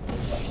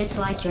 It's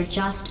like you're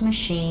just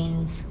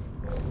machines.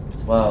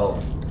 Whoa.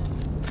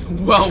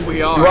 Well,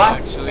 we are,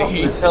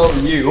 actually. To tell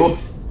you.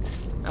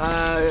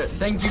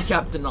 Thank you,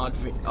 Captain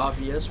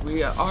Obvious.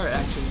 We are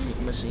actually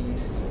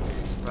machines.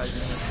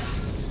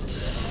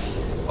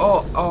 Surprisingly.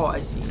 Oh, I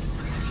see.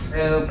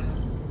 Boop.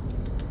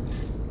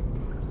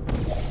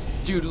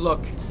 Dude,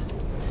 look.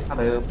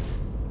 Boop.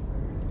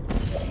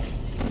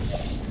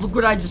 Look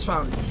what I just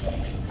found.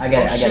 I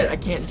get it, I shit, get it. I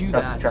can't do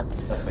that. Trust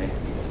me.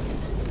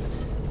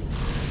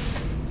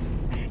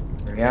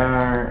 Here we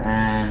are,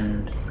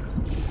 and...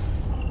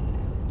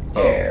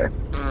 There.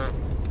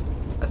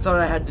 I thought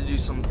I had to do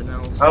something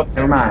else. Oh,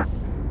 never mind.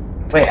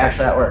 Wait,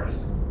 actually that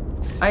works.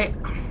 Hold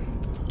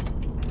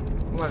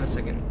on a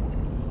second.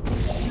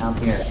 Down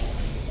here.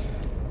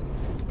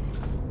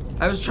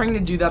 I was trying to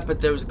do that, but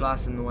there was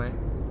glass in the way.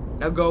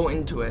 Now go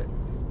into it.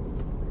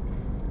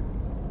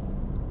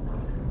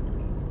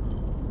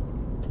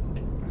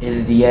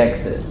 Is the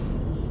exit.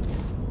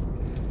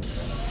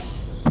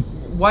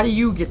 Why do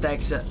you get the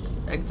exit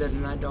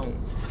and I don't?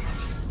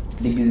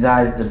 Because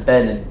eyes are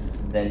better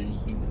than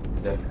you.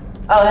 So.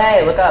 Oh,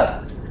 hey, look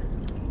up.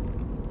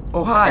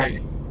 Oh, hi.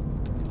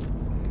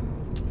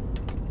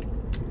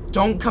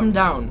 Don't come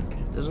down.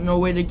 There's no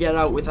way to get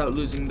out without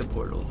losing the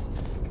portals.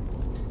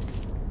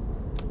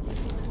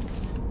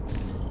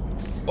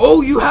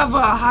 Oh, you have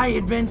a high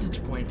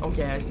advantage point.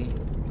 Okay, I see.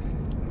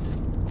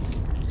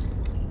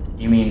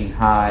 You mean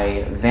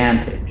high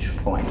vantage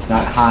point,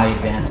 not high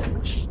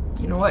vantage.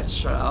 You know what?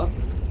 Shut up.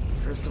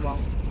 First of all.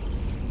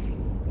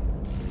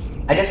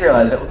 I just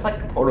realized it looks like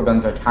the portal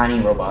guns are tiny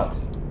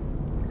robots.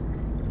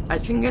 I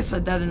think I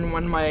said that in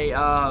one of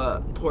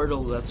my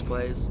Portal Let's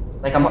Plays.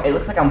 Like it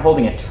looks like I'm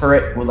holding a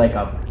turret with like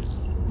a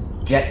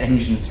jet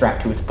engine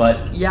strapped to its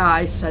butt. Yeah,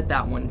 I said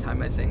that one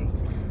time, I think.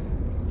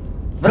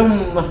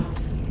 Vroom.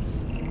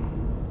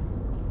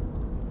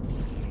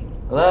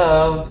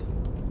 Hello?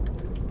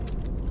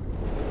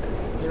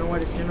 You know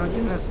what? If you're not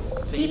gonna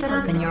think Keep it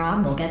hard up and your enough-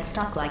 arm will get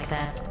stuck like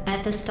that.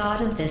 At the start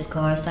of this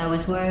course, I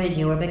was worried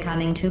you were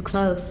becoming too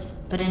close.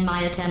 But in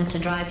my attempt to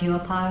drive you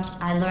apart,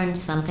 I learned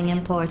something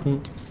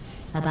important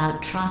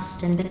about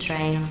trust and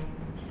betrayal.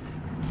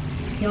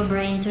 Your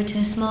brains are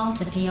too small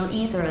to feel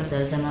either of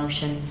those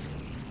emotions.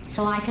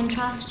 So I can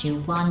trust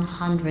you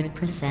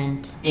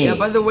 100%. Yeah,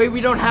 by the way,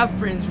 we don't have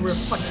brains. We're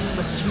fucking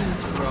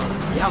machines, bro.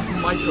 We have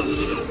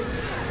microchips.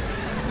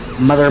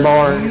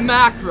 Motherboard.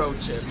 Macro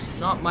chips.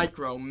 Not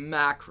micro,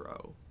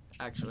 macro.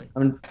 Actually.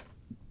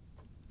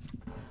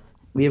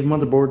 We have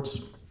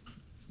motherboards.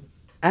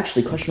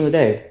 Actually, question of the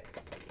day.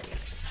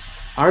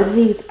 Are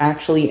these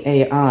actually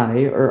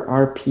AI, or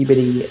are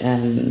Peabody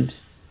and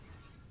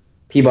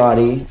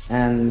Atlas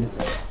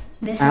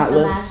This is the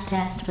last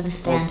test for the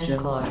standard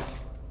course.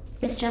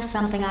 It's just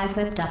something I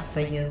whipped up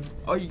for you.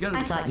 Oh, you gotta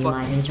I be thought you fucking-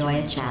 might enjoy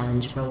a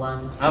challenge for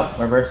once. Oh,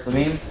 reverse the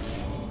beam?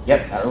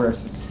 Yep, that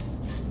reverses.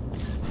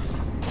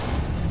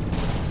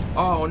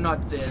 Oh,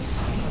 not this.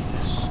 Not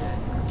this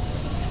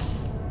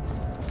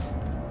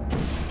shit.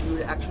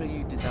 Dude, actually,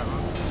 you did that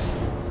wrong.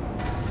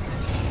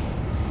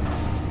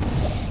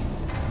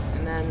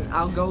 And then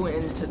I'll go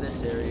into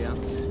this area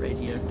right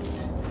here.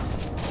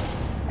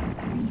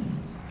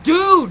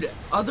 Dude!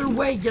 Other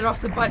way, get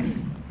off the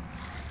button.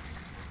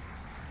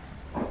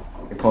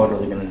 Your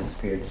portal's gonna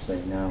disappear, just so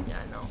you know. Yeah,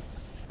 I know.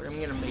 But I'm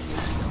gonna make it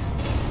still.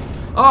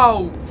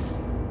 Oh!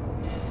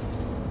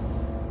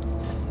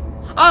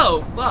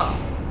 Oh, fuck.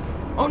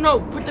 Oh no,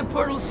 put the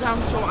portals down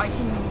so I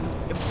can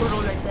a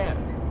portal right there.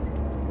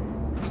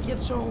 Make it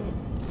so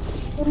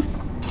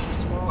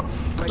small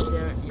right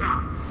there.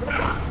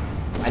 Yeah.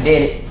 I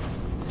did it.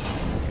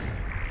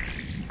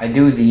 I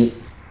doozy it.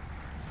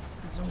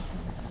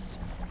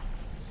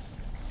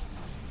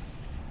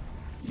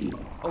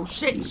 Oh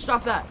shit,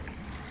 stop that.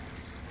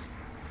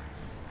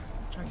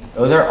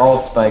 Those are all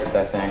spikes,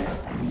 I think.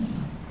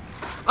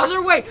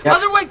 Other way! Yep.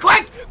 Other way!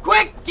 Quick!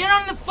 Quick! Get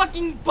on the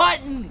fucking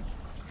button!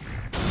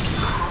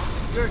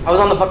 I was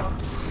on the fuck.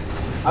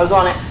 I was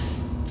on it.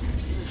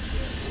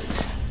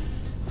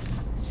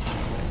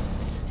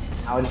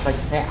 I would just like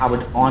to say I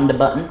was on the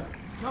button.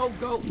 No,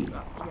 go.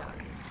 Yeah.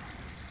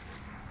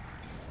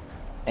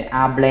 And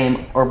I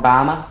blame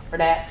Obama for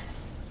that.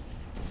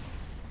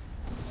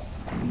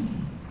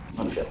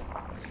 Oh shit.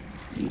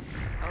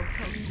 I'll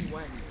tell you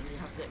when, and you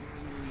have to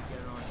immediately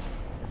get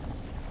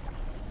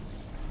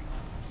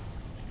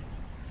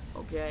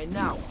on. Okay,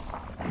 now.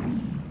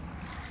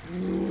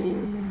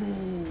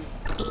 Ooh.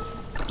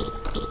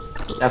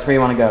 That's where you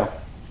want to go.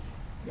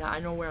 Yeah, I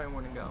know where I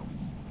want to go.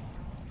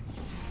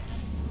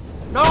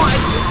 No, I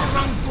picked the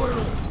wrong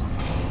portal.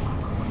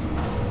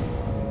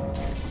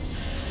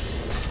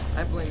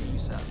 I blame you,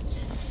 Seth.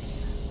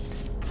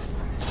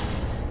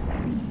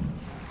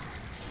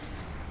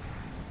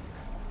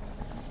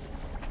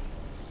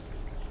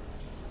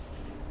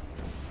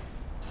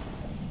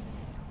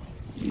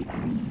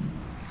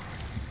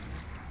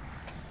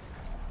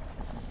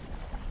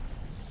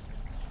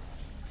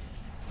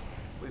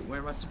 Wait, where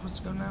am I supposed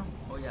to go now?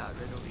 Oh yeah,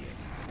 right over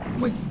here.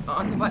 Wait,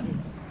 on the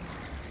button.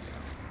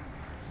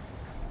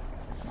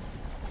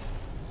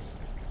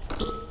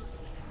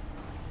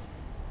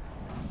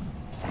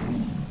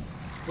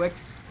 Quick,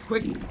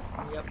 quick.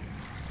 Yep.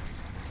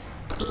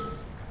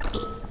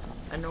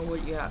 I know what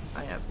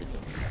I have to do.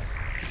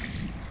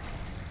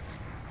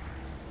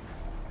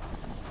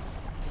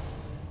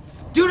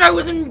 Dude, I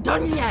wasn't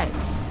done yet.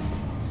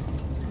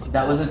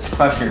 That was a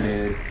crusher,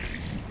 dude.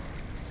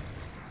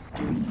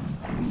 Dude.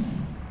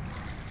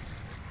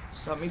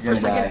 Stop me for You're a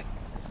gonna second. die.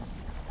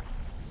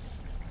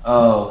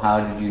 Oh,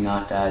 how did you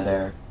not die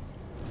there?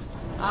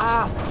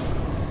 Ah.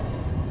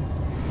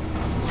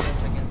 Wait a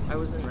second. I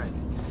wasn't ready.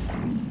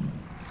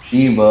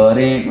 She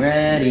wasn't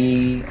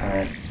ready.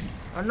 Alright.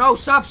 Oh no!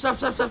 Stop! Stop!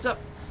 Stop! Stop! Stop!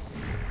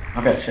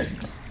 Okay, shit.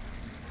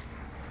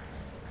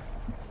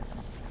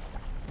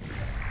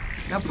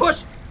 Now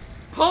push!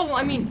 Pull!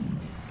 I mean...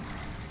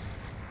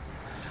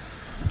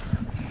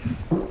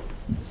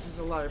 This is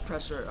a lot of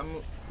pressure.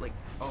 I'm like...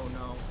 Oh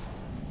no.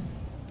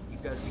 You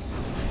gotta be...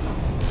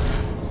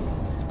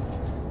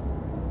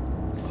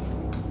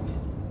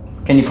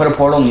 Can you put a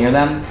portal near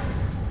them?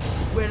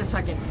 Wait a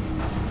second.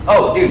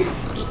 Oh, dude.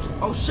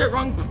 Oh shit,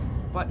 wrong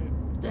button.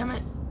 Damn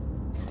it.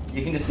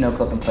 You can just no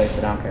clip and place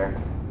it, I don't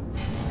care.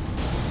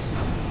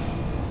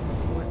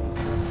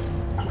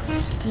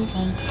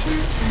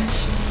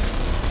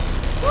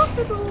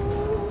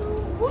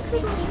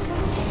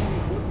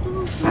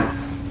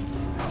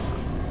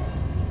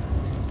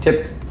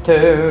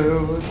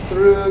 Tiptoe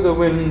through the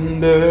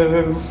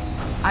window.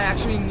 I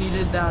actually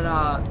needed that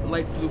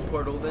light blue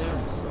portal there,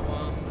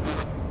 so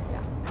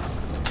yeah.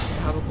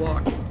 I have a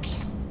block.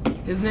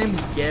 His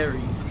name's Gary.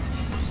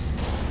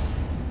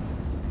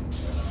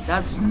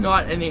 That's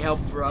not any help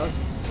for us.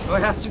 Oh,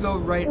 it has to go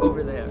right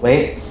over there.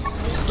 Wait.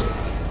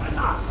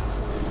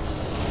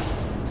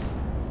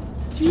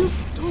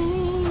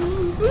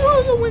 Tiptoe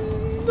through the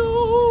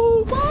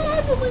window,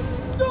 by the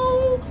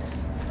window,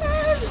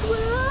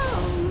 everywhere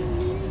around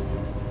me.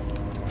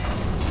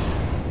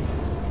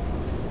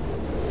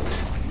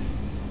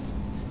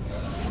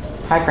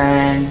 Hi,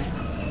 friend.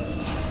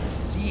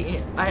 See,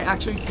 I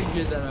actually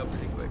figured that out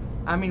pretty quick.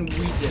 I mean, we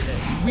did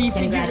it. We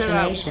figured it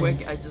out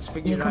quick. I just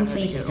figured You out how to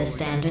completed get the over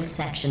standard it.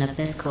 section of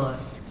this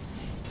course.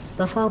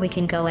 Before we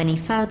can go any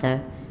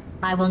further,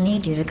 I will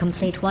need you to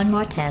complete one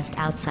more test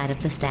outside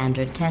of the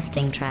standard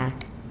testing track.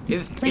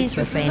 If Please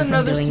this is refrain from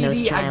another doing those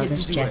CD, I get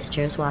childish to do it.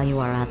 gestures while you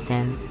are out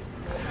there.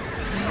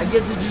 I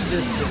get to do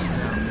this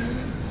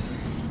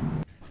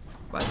now.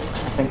 By the way.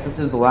 I think this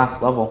is the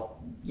last level.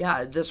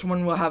 Yeah, this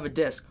one will have a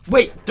disc.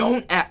 Wait,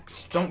 don't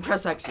X. Don't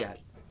press X yet.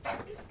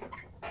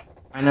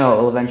 I know,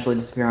 it'll eventually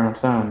disappear on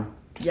its own.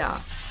 Yeah.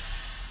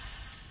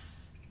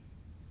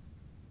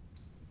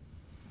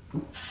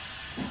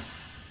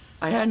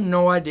 I had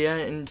no idea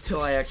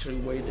until I actually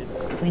waited.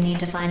 We need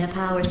to find the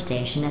power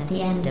station at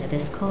the end of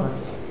this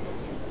course.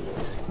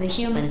 The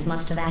humans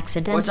must have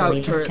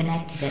accidentally turrets.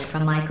 disconnected it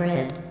from my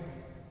grid.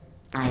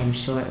 I am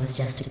sure it was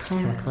just a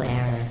clerical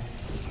error.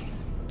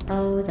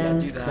 Oh,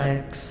 those do that.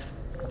 clerks.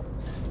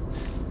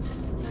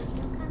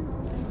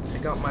 I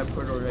got my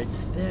portal right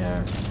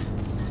there.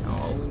 Now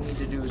all we need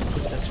to do is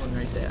put this one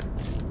right there.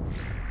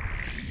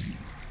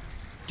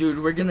 Dude,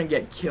 we're gonna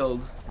get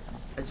killed.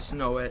 I just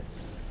know it.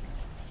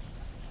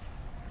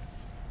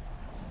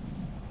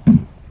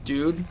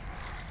 Dude.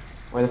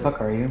 Where the fuck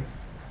are you?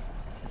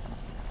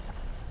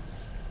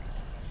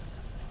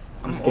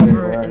 I'm scared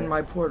over of in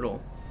my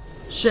portal.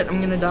 Shit, I'm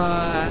gonna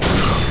die.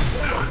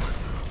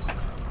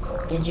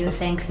 Did you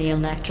think the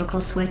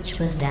electrical switch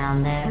was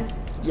down there?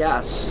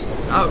 Yes.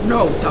 Oh,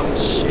 no, dumb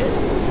shit.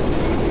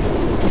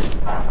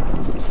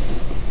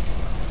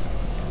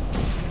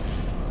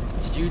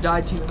 Did you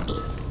die too?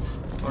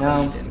 Oh,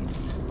 No. you didn't.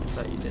 I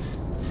thought you did.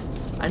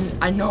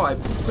 I know I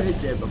put it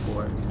there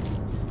before,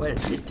 but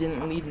it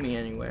didn't lead me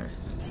anywhere.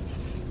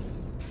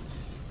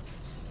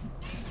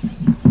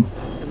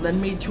 It led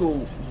me to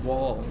a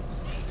wall.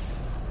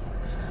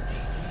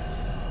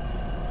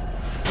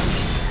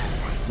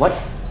 What?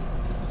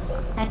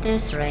 At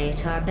this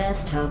rate, our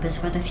best hope is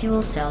for the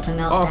fuel cell to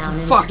melt Oh, down for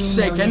in fuck's 2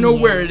 sake, I million know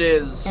where years, it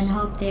is. and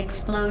hope the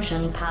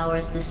explosion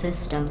powers the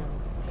system.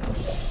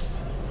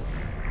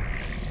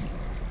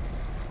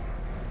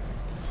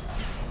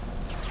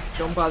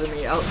 Don't bother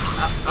me.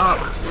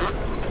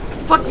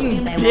 Fucking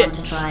You may bitch. want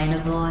to try and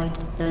avoid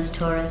those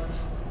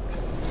turrets.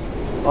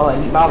 Well, I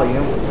didn't bother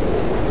you.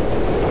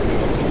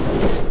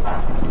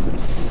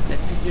 I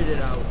figured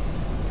it out.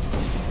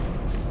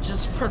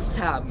 Just press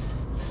tab.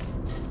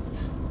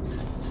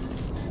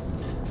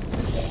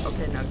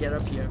 Okay, now get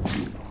up here.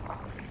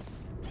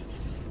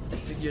 I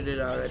figured it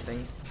out, I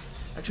think.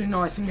 Actually,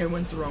 no, I think I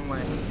went the wrong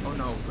way. Oh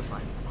no, we're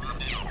fine.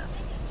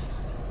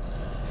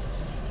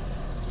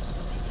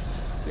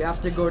 We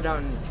have to go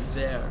down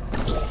there.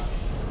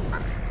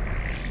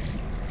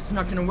 It's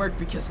not gonna work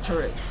because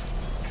turrets.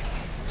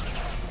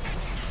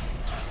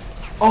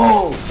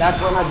 Oh,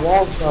 that's where my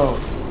walls go.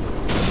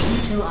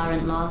 You two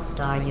aren't lost,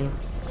 are you?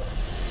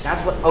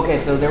 That's what. Okay,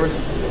 so there was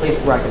a place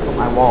where I could put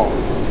my wall.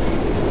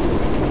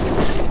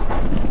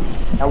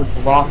 That would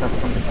block us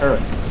from the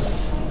turrets.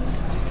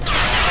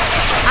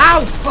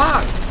 Ow,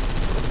 fuck!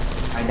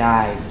 I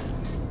died.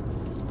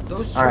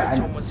 Those All right.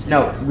 turrets almost hit.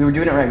 No, we were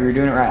doing it right. We were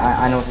doing it right.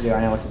 I know what to do.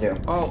 I know what to do.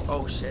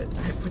 Oh shit.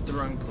 I put the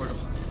wrong portal.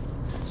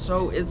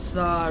 So it's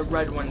the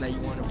red one that you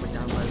want to put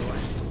down, by the way.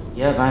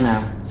 Yep, I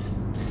know.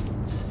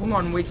 Hold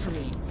on, wait for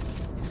me.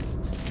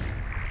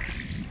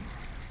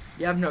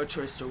 You have no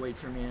choice to wait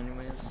for me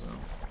anyways, so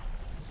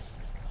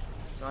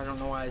I don't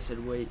know why I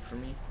said wait for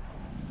me.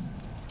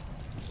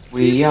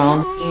 We all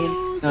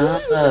need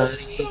somebody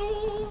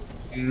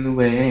to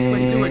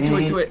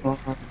wait. Do it.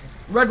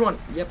 Red one.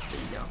 Yep, there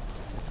you go.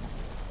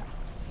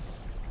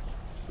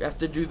 We have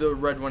to do the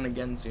red one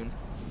again soon.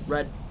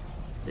 Red.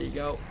 There you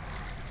go.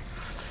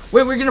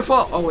 Wait, we're gonna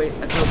fall. Oh wait,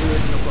 I thought we were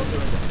gonna fall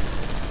through it.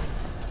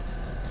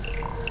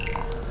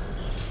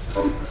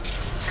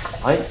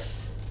 What?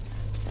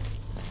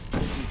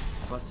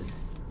 Fussing.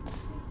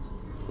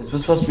 This was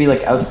supposed to be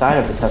like outside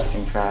of the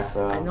testing track,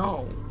 bro. I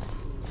know.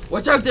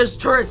 Watch out, there's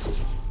turrets.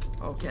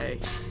 Okay.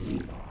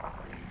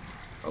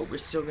 Oh, we're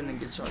still gonna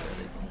get shot at, I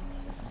think.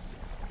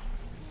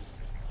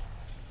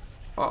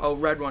 Uh-oh,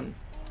 red one.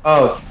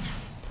 Oh,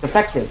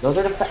 defective. Those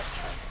are defective.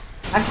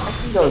 I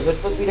see those. They're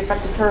supposed to be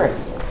defective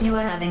turrets. You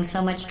are having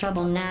so much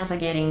trouble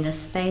navigating this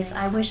space.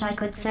 I wish I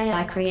could say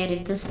I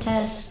created this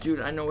test. Dude,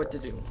 I know what to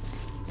do.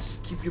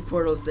 Just keep your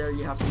portals there.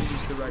 You have to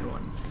use the red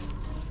one.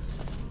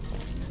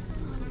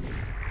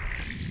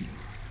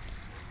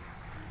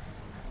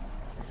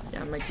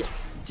 Yeah, I might get...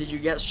 Did you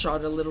get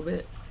shot a little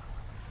bit?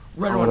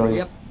 Red one. Totally.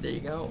 Yep, there you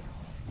go.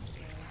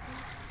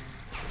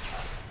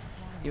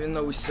 Even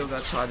though we still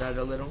got shot at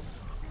a little.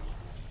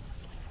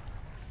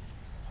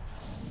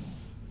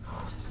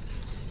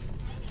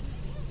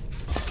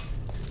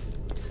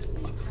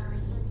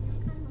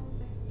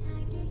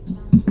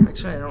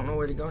 Actually, I don't know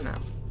where to go now.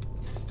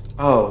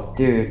 Oh,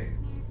 dude.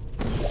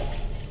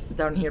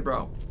 Down here,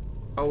 bro.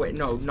 Oh wait,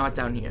 no, not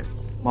down here.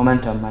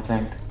 Momentum, I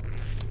think.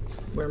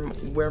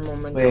 Where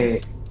momentum?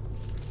 Wait.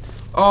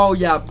 Oh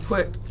yeah,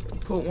 put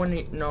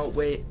one. No,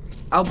 wait.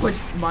 I'll put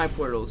my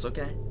portals,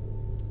 okay?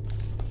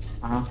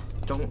 Uh-huh.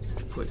 Don't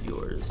put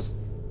yours.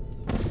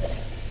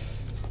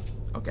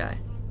 Okay.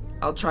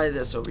 I'll try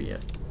this over here.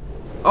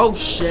 Oh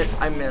shit,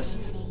 I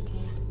missed.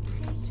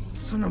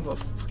 Son of a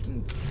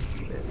fucking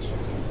bitch.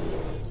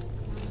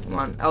 Come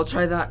on, I'll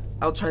try that.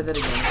 I'll try that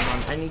again.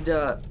 Hold on. I need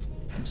to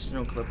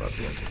snow clip up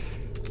here.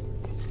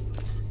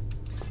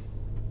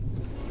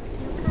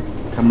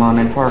 Come on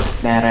and park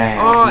that ass.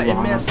 Oh, you it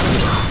wanna- missed.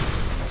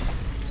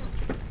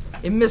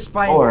 It missed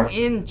by Or. an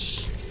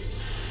inch.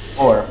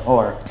 Or.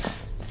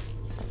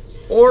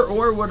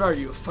 Or what are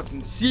you? A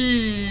fucking seal.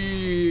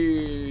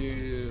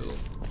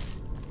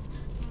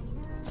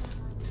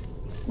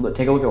 Look,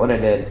 take a look at what I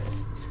did.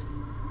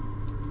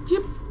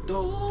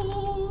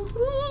 Tiptoe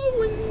through the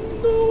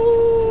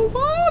window,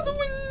 by the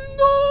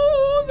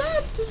window,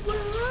 that is where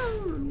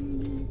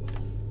I'm.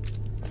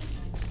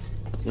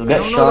 You'll I get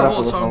don't know shot the up whole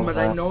with a song, but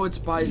I phone. know it's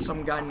by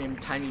some guy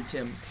named Tiny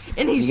Tim.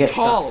 And he's get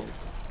tall. shot.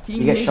 He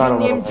You get may shot a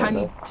be little named bit,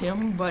 Tiny though.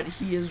 Tim, but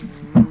he is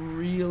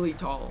really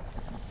tall.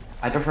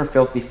 I prefer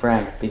Filthy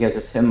Frank because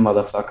it's him,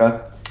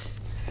 motherfucker.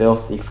 It's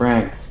Filthy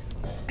Frank.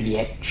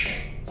 Bitch.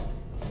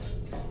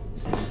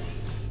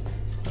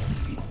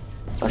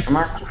 Question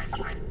mark?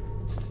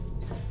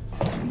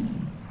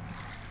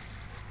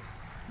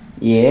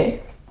 Yeah?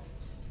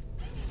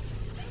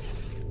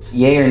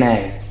 Yay or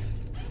nay?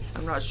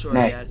 I'm not sure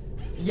Nay. yet.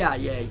 Yeah,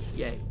 yay.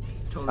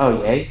 Totally.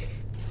 Oh, yay?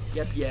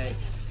 Yep, yay.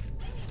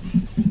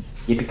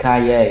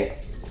 Yippee-ki-yay.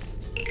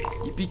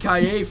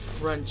 Yippee-ki-yay,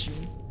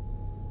 Frenchie.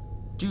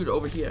 Dude,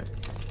 over here.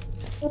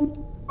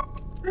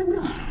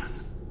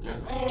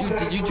 Dude,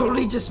 did you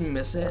totally just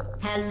miss it?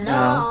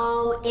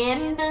 Hello,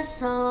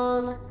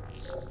 imbecile.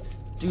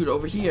 Dude,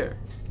 over here.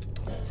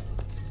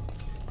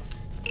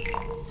 He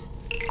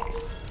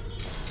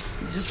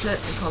just said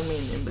and called me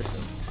an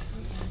imbecile.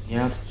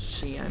 Yep.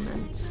 She, I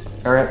meant.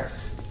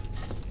 Turrets.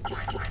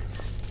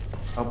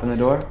 Open the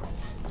door.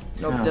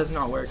 Nope, No. does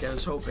not work. I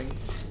was hoping.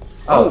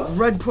 Oh. Oh,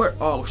 red port.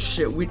 Oh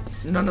shit.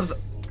 None of the.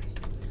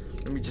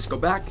 Let me just go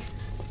back.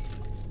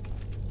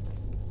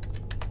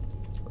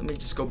 Let me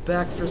just go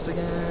back for a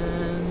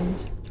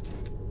second.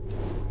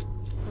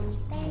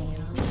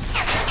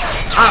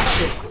 Ah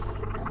shit.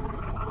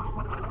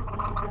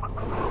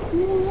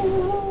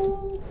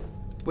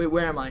 Wait,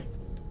 where am I?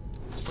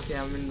 Okay,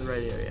 I'm in the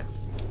right area.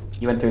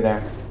 You went through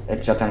there.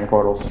 It shut down your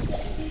portals.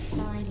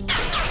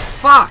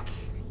 Fuck!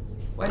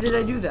 Why did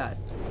I do that?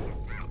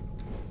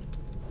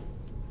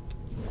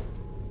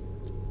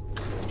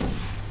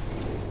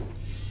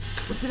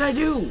 What did I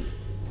do?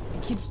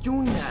 It keeps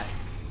doing that.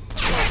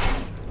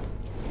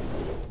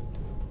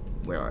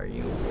 Where are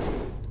you?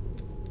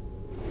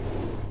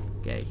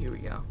 Okay, here we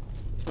go.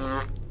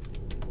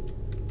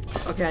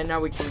 Okay,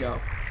 now we can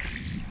go.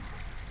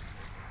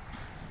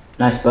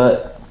 Nice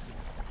butt.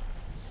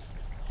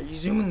 Are you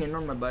zooming in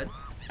on my butt?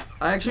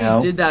 I actually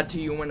did that to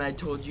you when I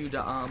told you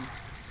to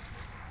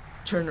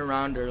turn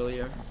around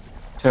earlier.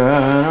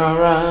 Turn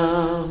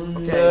around.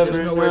 Okay, there's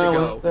nowhere to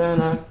go. Then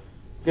I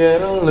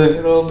get a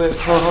little bit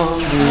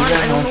hungry. Come on,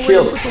 I don't know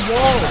where to put the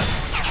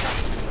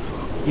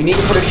wall. You need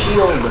to put a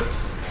shield.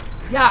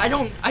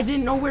 Yeah, I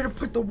didn't know where to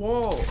put the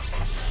wall.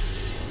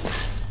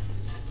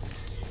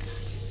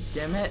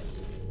 Damn it.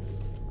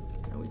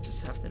 Now we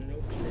just have to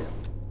nuke it.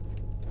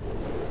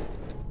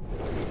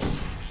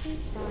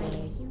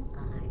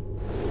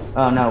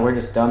 Oh no, we're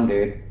just dumb,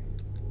 dude.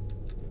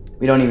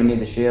 We don't even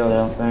need the shield, I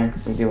don't think.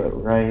 We do it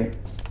right.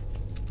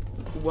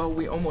 Well,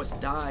 we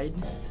almost died.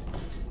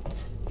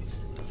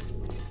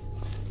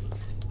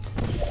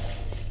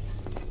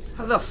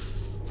 How the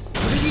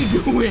what are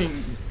you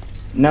doing?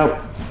 Nope.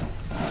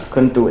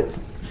 Couldn't do it.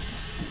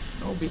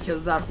 Oh,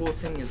 because that whole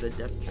thing is a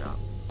death trap.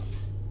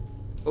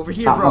 Over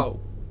here, bro.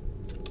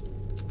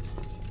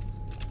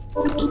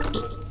 Portal.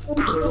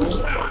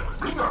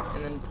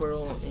 And then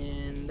portal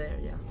in there,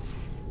 yeah.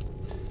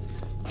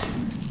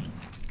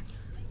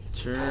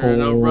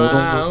 Turn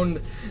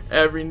around.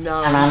 Every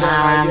now and then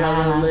I get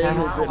a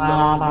little bit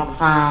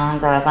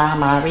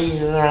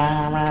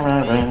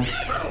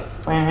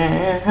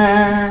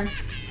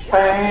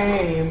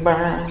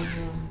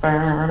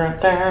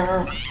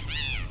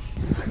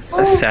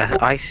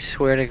Seth, I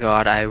swear to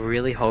God, I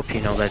really hope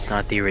you know that's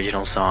not the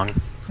original song.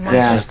 Yeah.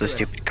 It's just the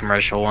stupid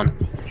commercial one.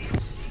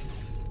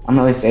 I'm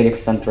at least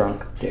 80%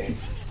 drunk, dude.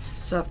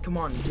 Seth, come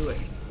on, do it.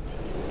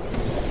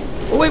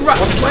 Oh wait, why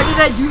did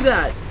I do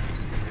that?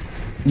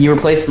 You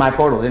replaced my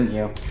portal, didn't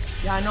you?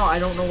 Yeah, I know. I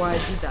don't know why I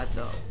did that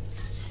though.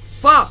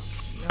 Fuck!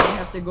 Now we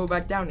have to go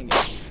back down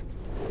again.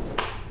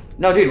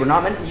 No, dude, we're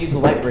not meant to use the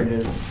light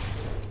bridges.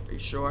 Are you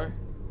sure?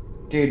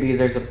 Dude, because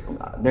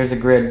there's a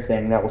grid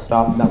thing that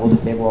will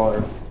disable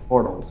our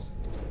portals.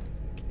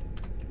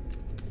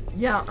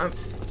 Yeah,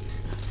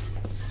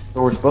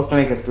 So we're supposed to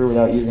make it through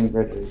without using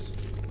bridges.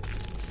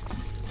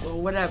 well,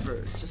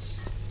 whatever. Just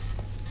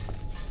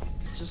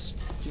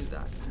do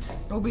that.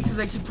 No, because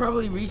I could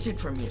probably reach it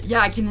from here. Yeah,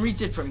 I can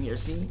reach it from here.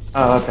 See?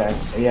 Oh, okay.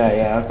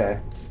 Yeah, okay.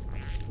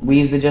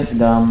 We's are just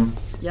dumb.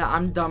 Yeah,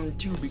 I'm dumb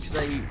too because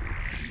I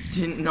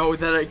didn't know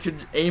that I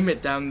could aim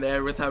it down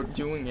there without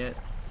doing it.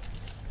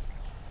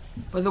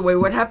 By the way,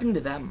 what happened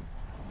to them?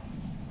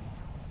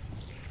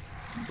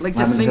 Like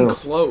the thing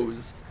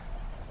closed.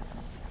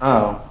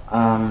 Oh,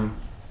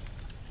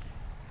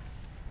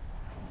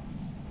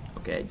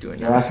 Okay, do it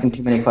you're now. asking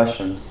too many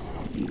questions.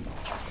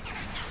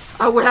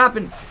 Oh, what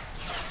happened?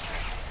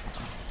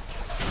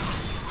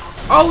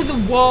 Oh, the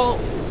wall.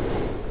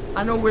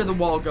 I know where the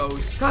wall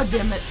goes. God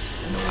damn it.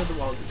 I know where the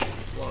wall goes.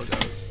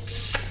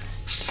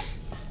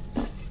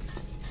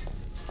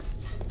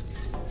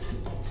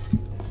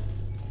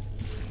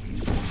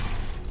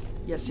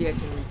 Yeah, see, I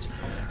can reach it.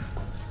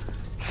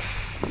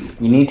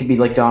 You need to be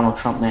like Donald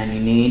Trump, man. You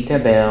need to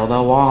build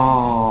a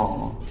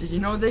wall. Did you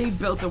know they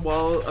built a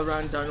wall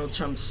around Donald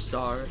Trump's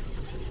star?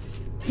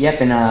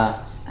 Yep,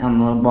 on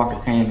the Walk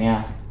of Fame,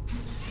 yeah.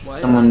 What?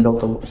 Someone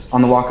built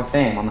on the Walk of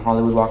Fame, on the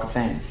Hollywood Walk of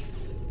Fame.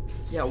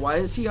 Yeah, why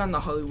is he on the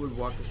Hollywood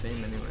Walk of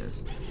Fame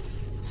anyways?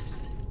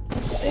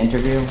 The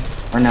interview?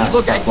 Or no?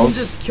 Look, I can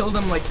just kill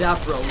them like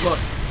that, bro. Look.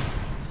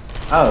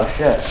 Oh,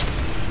 shit.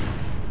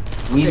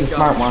 We's Okay, the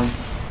smart ones.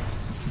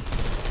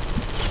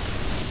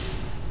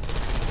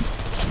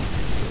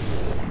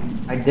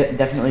 I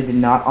definitely did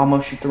not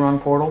almost shoot the wrong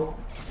portal.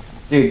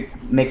 Dude,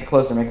 make it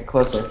closer, make it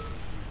closer.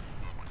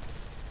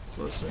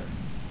 Closer.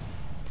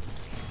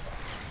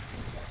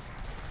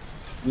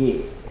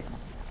 Yeah.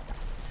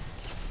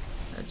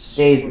 I just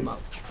Daisy. swim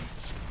up.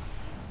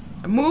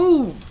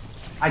 Move!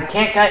 I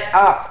can't get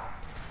up!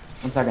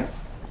 1 second.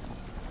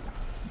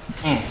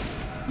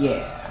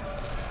 Yeah.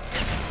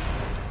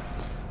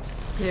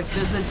 Okay, if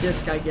there's a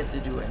disc, I get to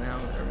do it now,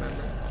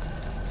 remember?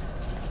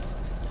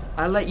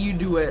 I let you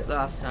do it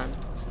last time.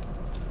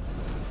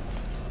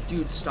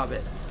 Dude, stop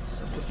it.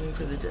 Stop looking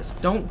for the disc.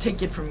 Don't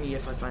take it from me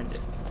if I find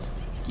it.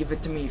 Give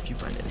it to me if you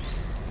find it.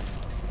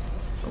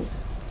 Oh.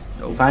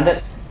 No. You find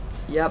it?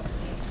 Yep.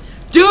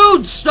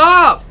 Dude,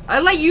 stop!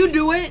 I let you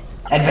do it!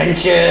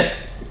 Adventure!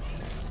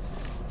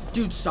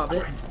 Dude, stop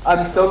it.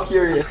 I'm so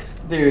curious.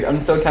 Dude,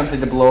 I'm so tempted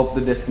to blow up the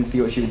disc and see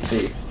what she would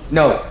see.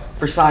 No,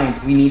 for science,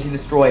 we need to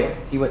destroy it.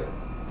 See what...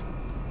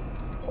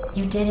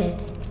 You did it.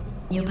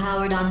 You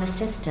powered on the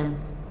system.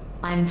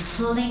 I'm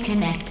fully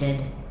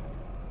connected.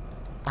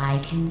 I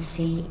can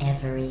see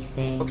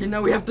everything. Okay,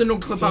 now we have to no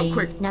clip out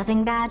quick.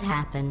 Nothing bad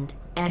happened.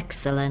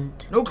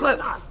 Excellent. No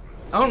clip.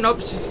 Oh,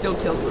 nope, she still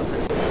kills us.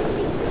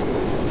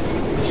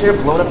 You should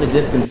have blown up the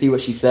disc and see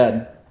what she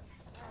said.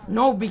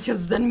 No,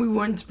 because then we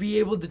wouldn't be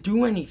able to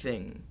do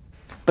anything.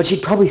 But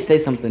she'd probably say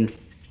something.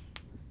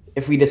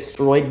 If we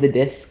destroyed the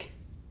disc.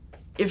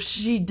 If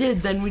she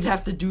did, then we'd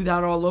have to do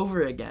that all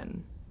over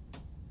again.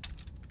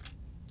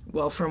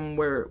 Well, from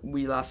where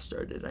we last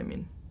started, I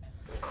mean.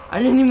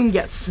 I didn't even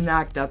get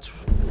snacked.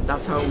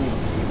 That's how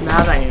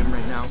mad I am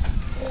right now.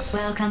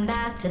 Welcome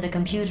back to the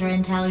Computer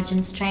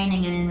Intelligence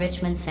Training and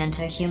Enrichment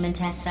Center Human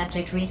Test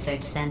Subject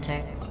Research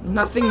Center.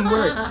 Nothing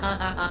worked.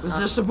 Was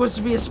there supposed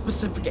to be a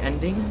specific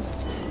ending?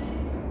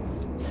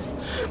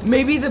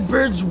 Maybe the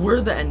birds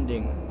were the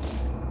ending.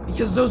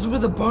 Because those were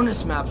the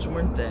bonus maps,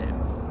 weren't they?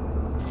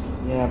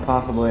 Yeah,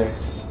 possibly.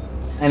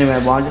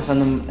 Anyway, want to just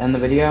end the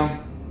video?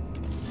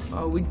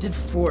 Oh, we did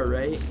 4,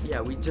 right?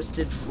 Yeah, we just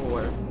did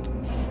 4.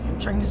 I'm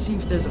trying to see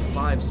if there's a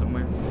 5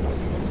 somewhere.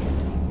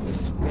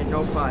 Okay,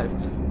 no 5.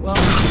 Well,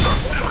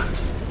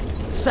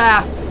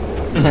 Seth.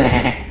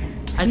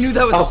 I knew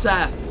that was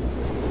Seth.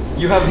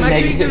 You have I'm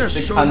actually gonna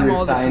negative show them 600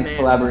 all the science commands.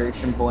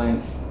 collaboration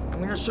points.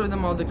 I'm gonna show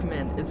them all the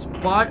command. It's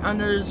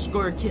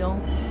bot_kill,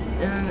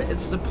 and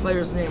it's the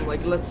player's name.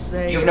 Like, let's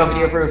say. You have no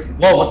video proof.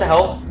 Whoa, what the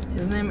hell?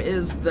 His name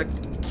is the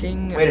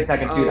King. Wait a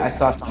second, dude. I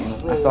saw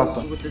something. I saw Trolls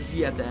something. with the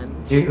Z at the end.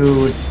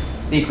 Dude,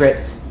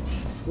 secrets.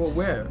 Well,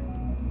 where?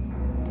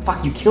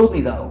 Fuck, you killed me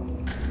though.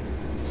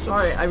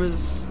 Sorry, I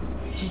was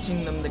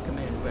teaching them the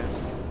command. Where?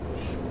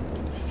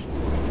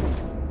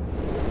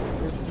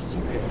 Where's the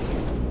secrets?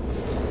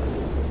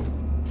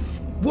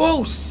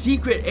 Whoa,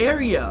 secret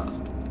area.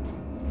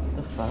 What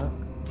the fuck?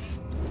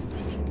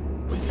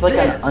 What's It's like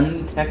this?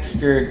 an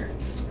untextured.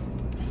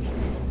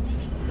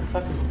 What the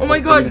fuck is this? Oh my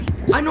supposed to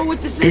god, be? I know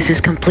what this is. This is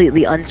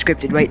completely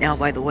unscripted right now,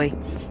 by the way.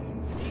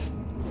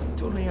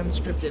 Totally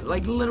unscripted.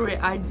 Like, literally,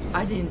 I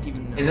didn't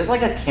even know. Is this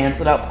like a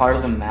canceled out part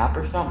of the map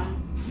or something?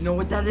 You know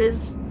what that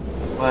is?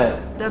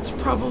 What? That's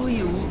probably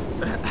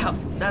how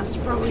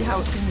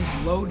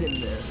things load in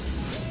this.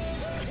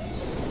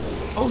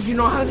 Oh, you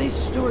know how they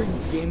store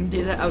game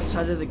data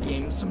outside of the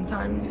game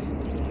sometimes?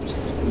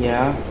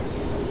 Yeah.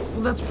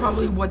 Well, that's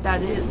probably what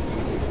that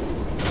is.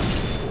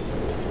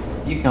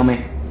 You kill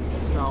me.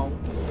 No.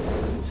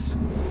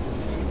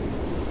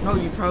 No,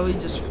 you probably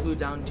just flew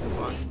down too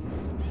far.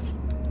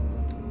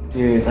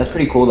 Dude, that's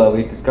pretty cool though.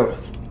 We discovered.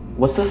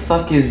 What the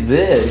fuck is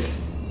this?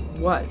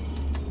 What?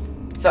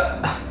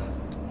 So.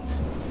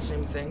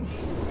 Same thing.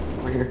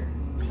 Over here.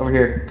 Over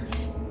here.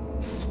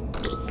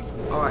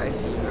 Oh, I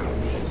see you now.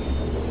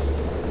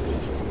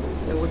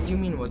 Yeah, what do you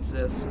mean, what's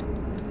this?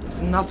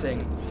 It's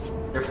nothing.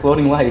 They're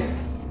floating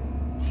lights.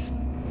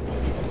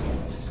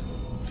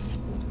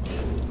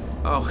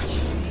 Oh.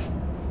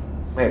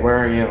 Wait, where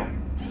are you?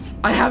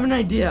 I have an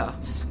idea.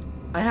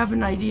 I have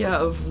an idea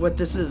of what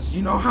this is.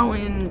 You know how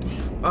in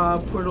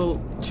Portal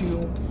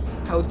 2,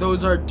 how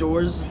those are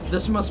doors?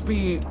 This must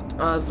be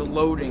the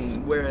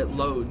loading, where it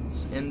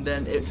loads, and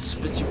then it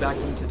spits you back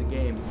into the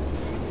game.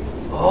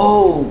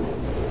 Oh!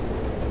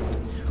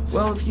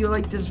 Well, if you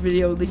like this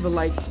video, leave a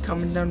like,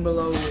 comment down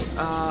below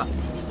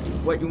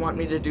what you want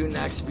me to do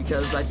next,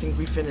 because I think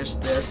we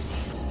finished this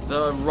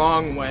the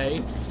wrong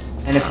way.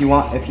 And if you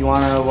want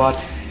to watch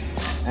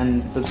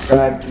and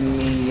subscribe to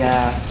me,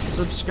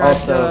 Subscribe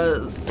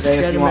also, to say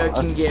if Get you want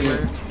American us to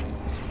Gamer.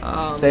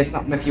 say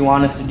something if you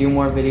want us to do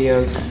more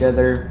videos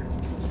together.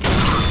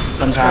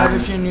 Subscribe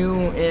Sometimes. if you're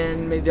new,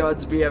 and may the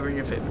odds be ever in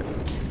your favor.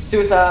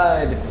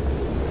 Suicide!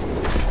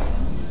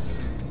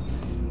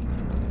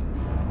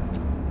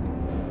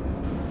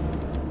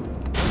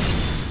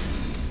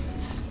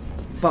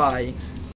 Bye.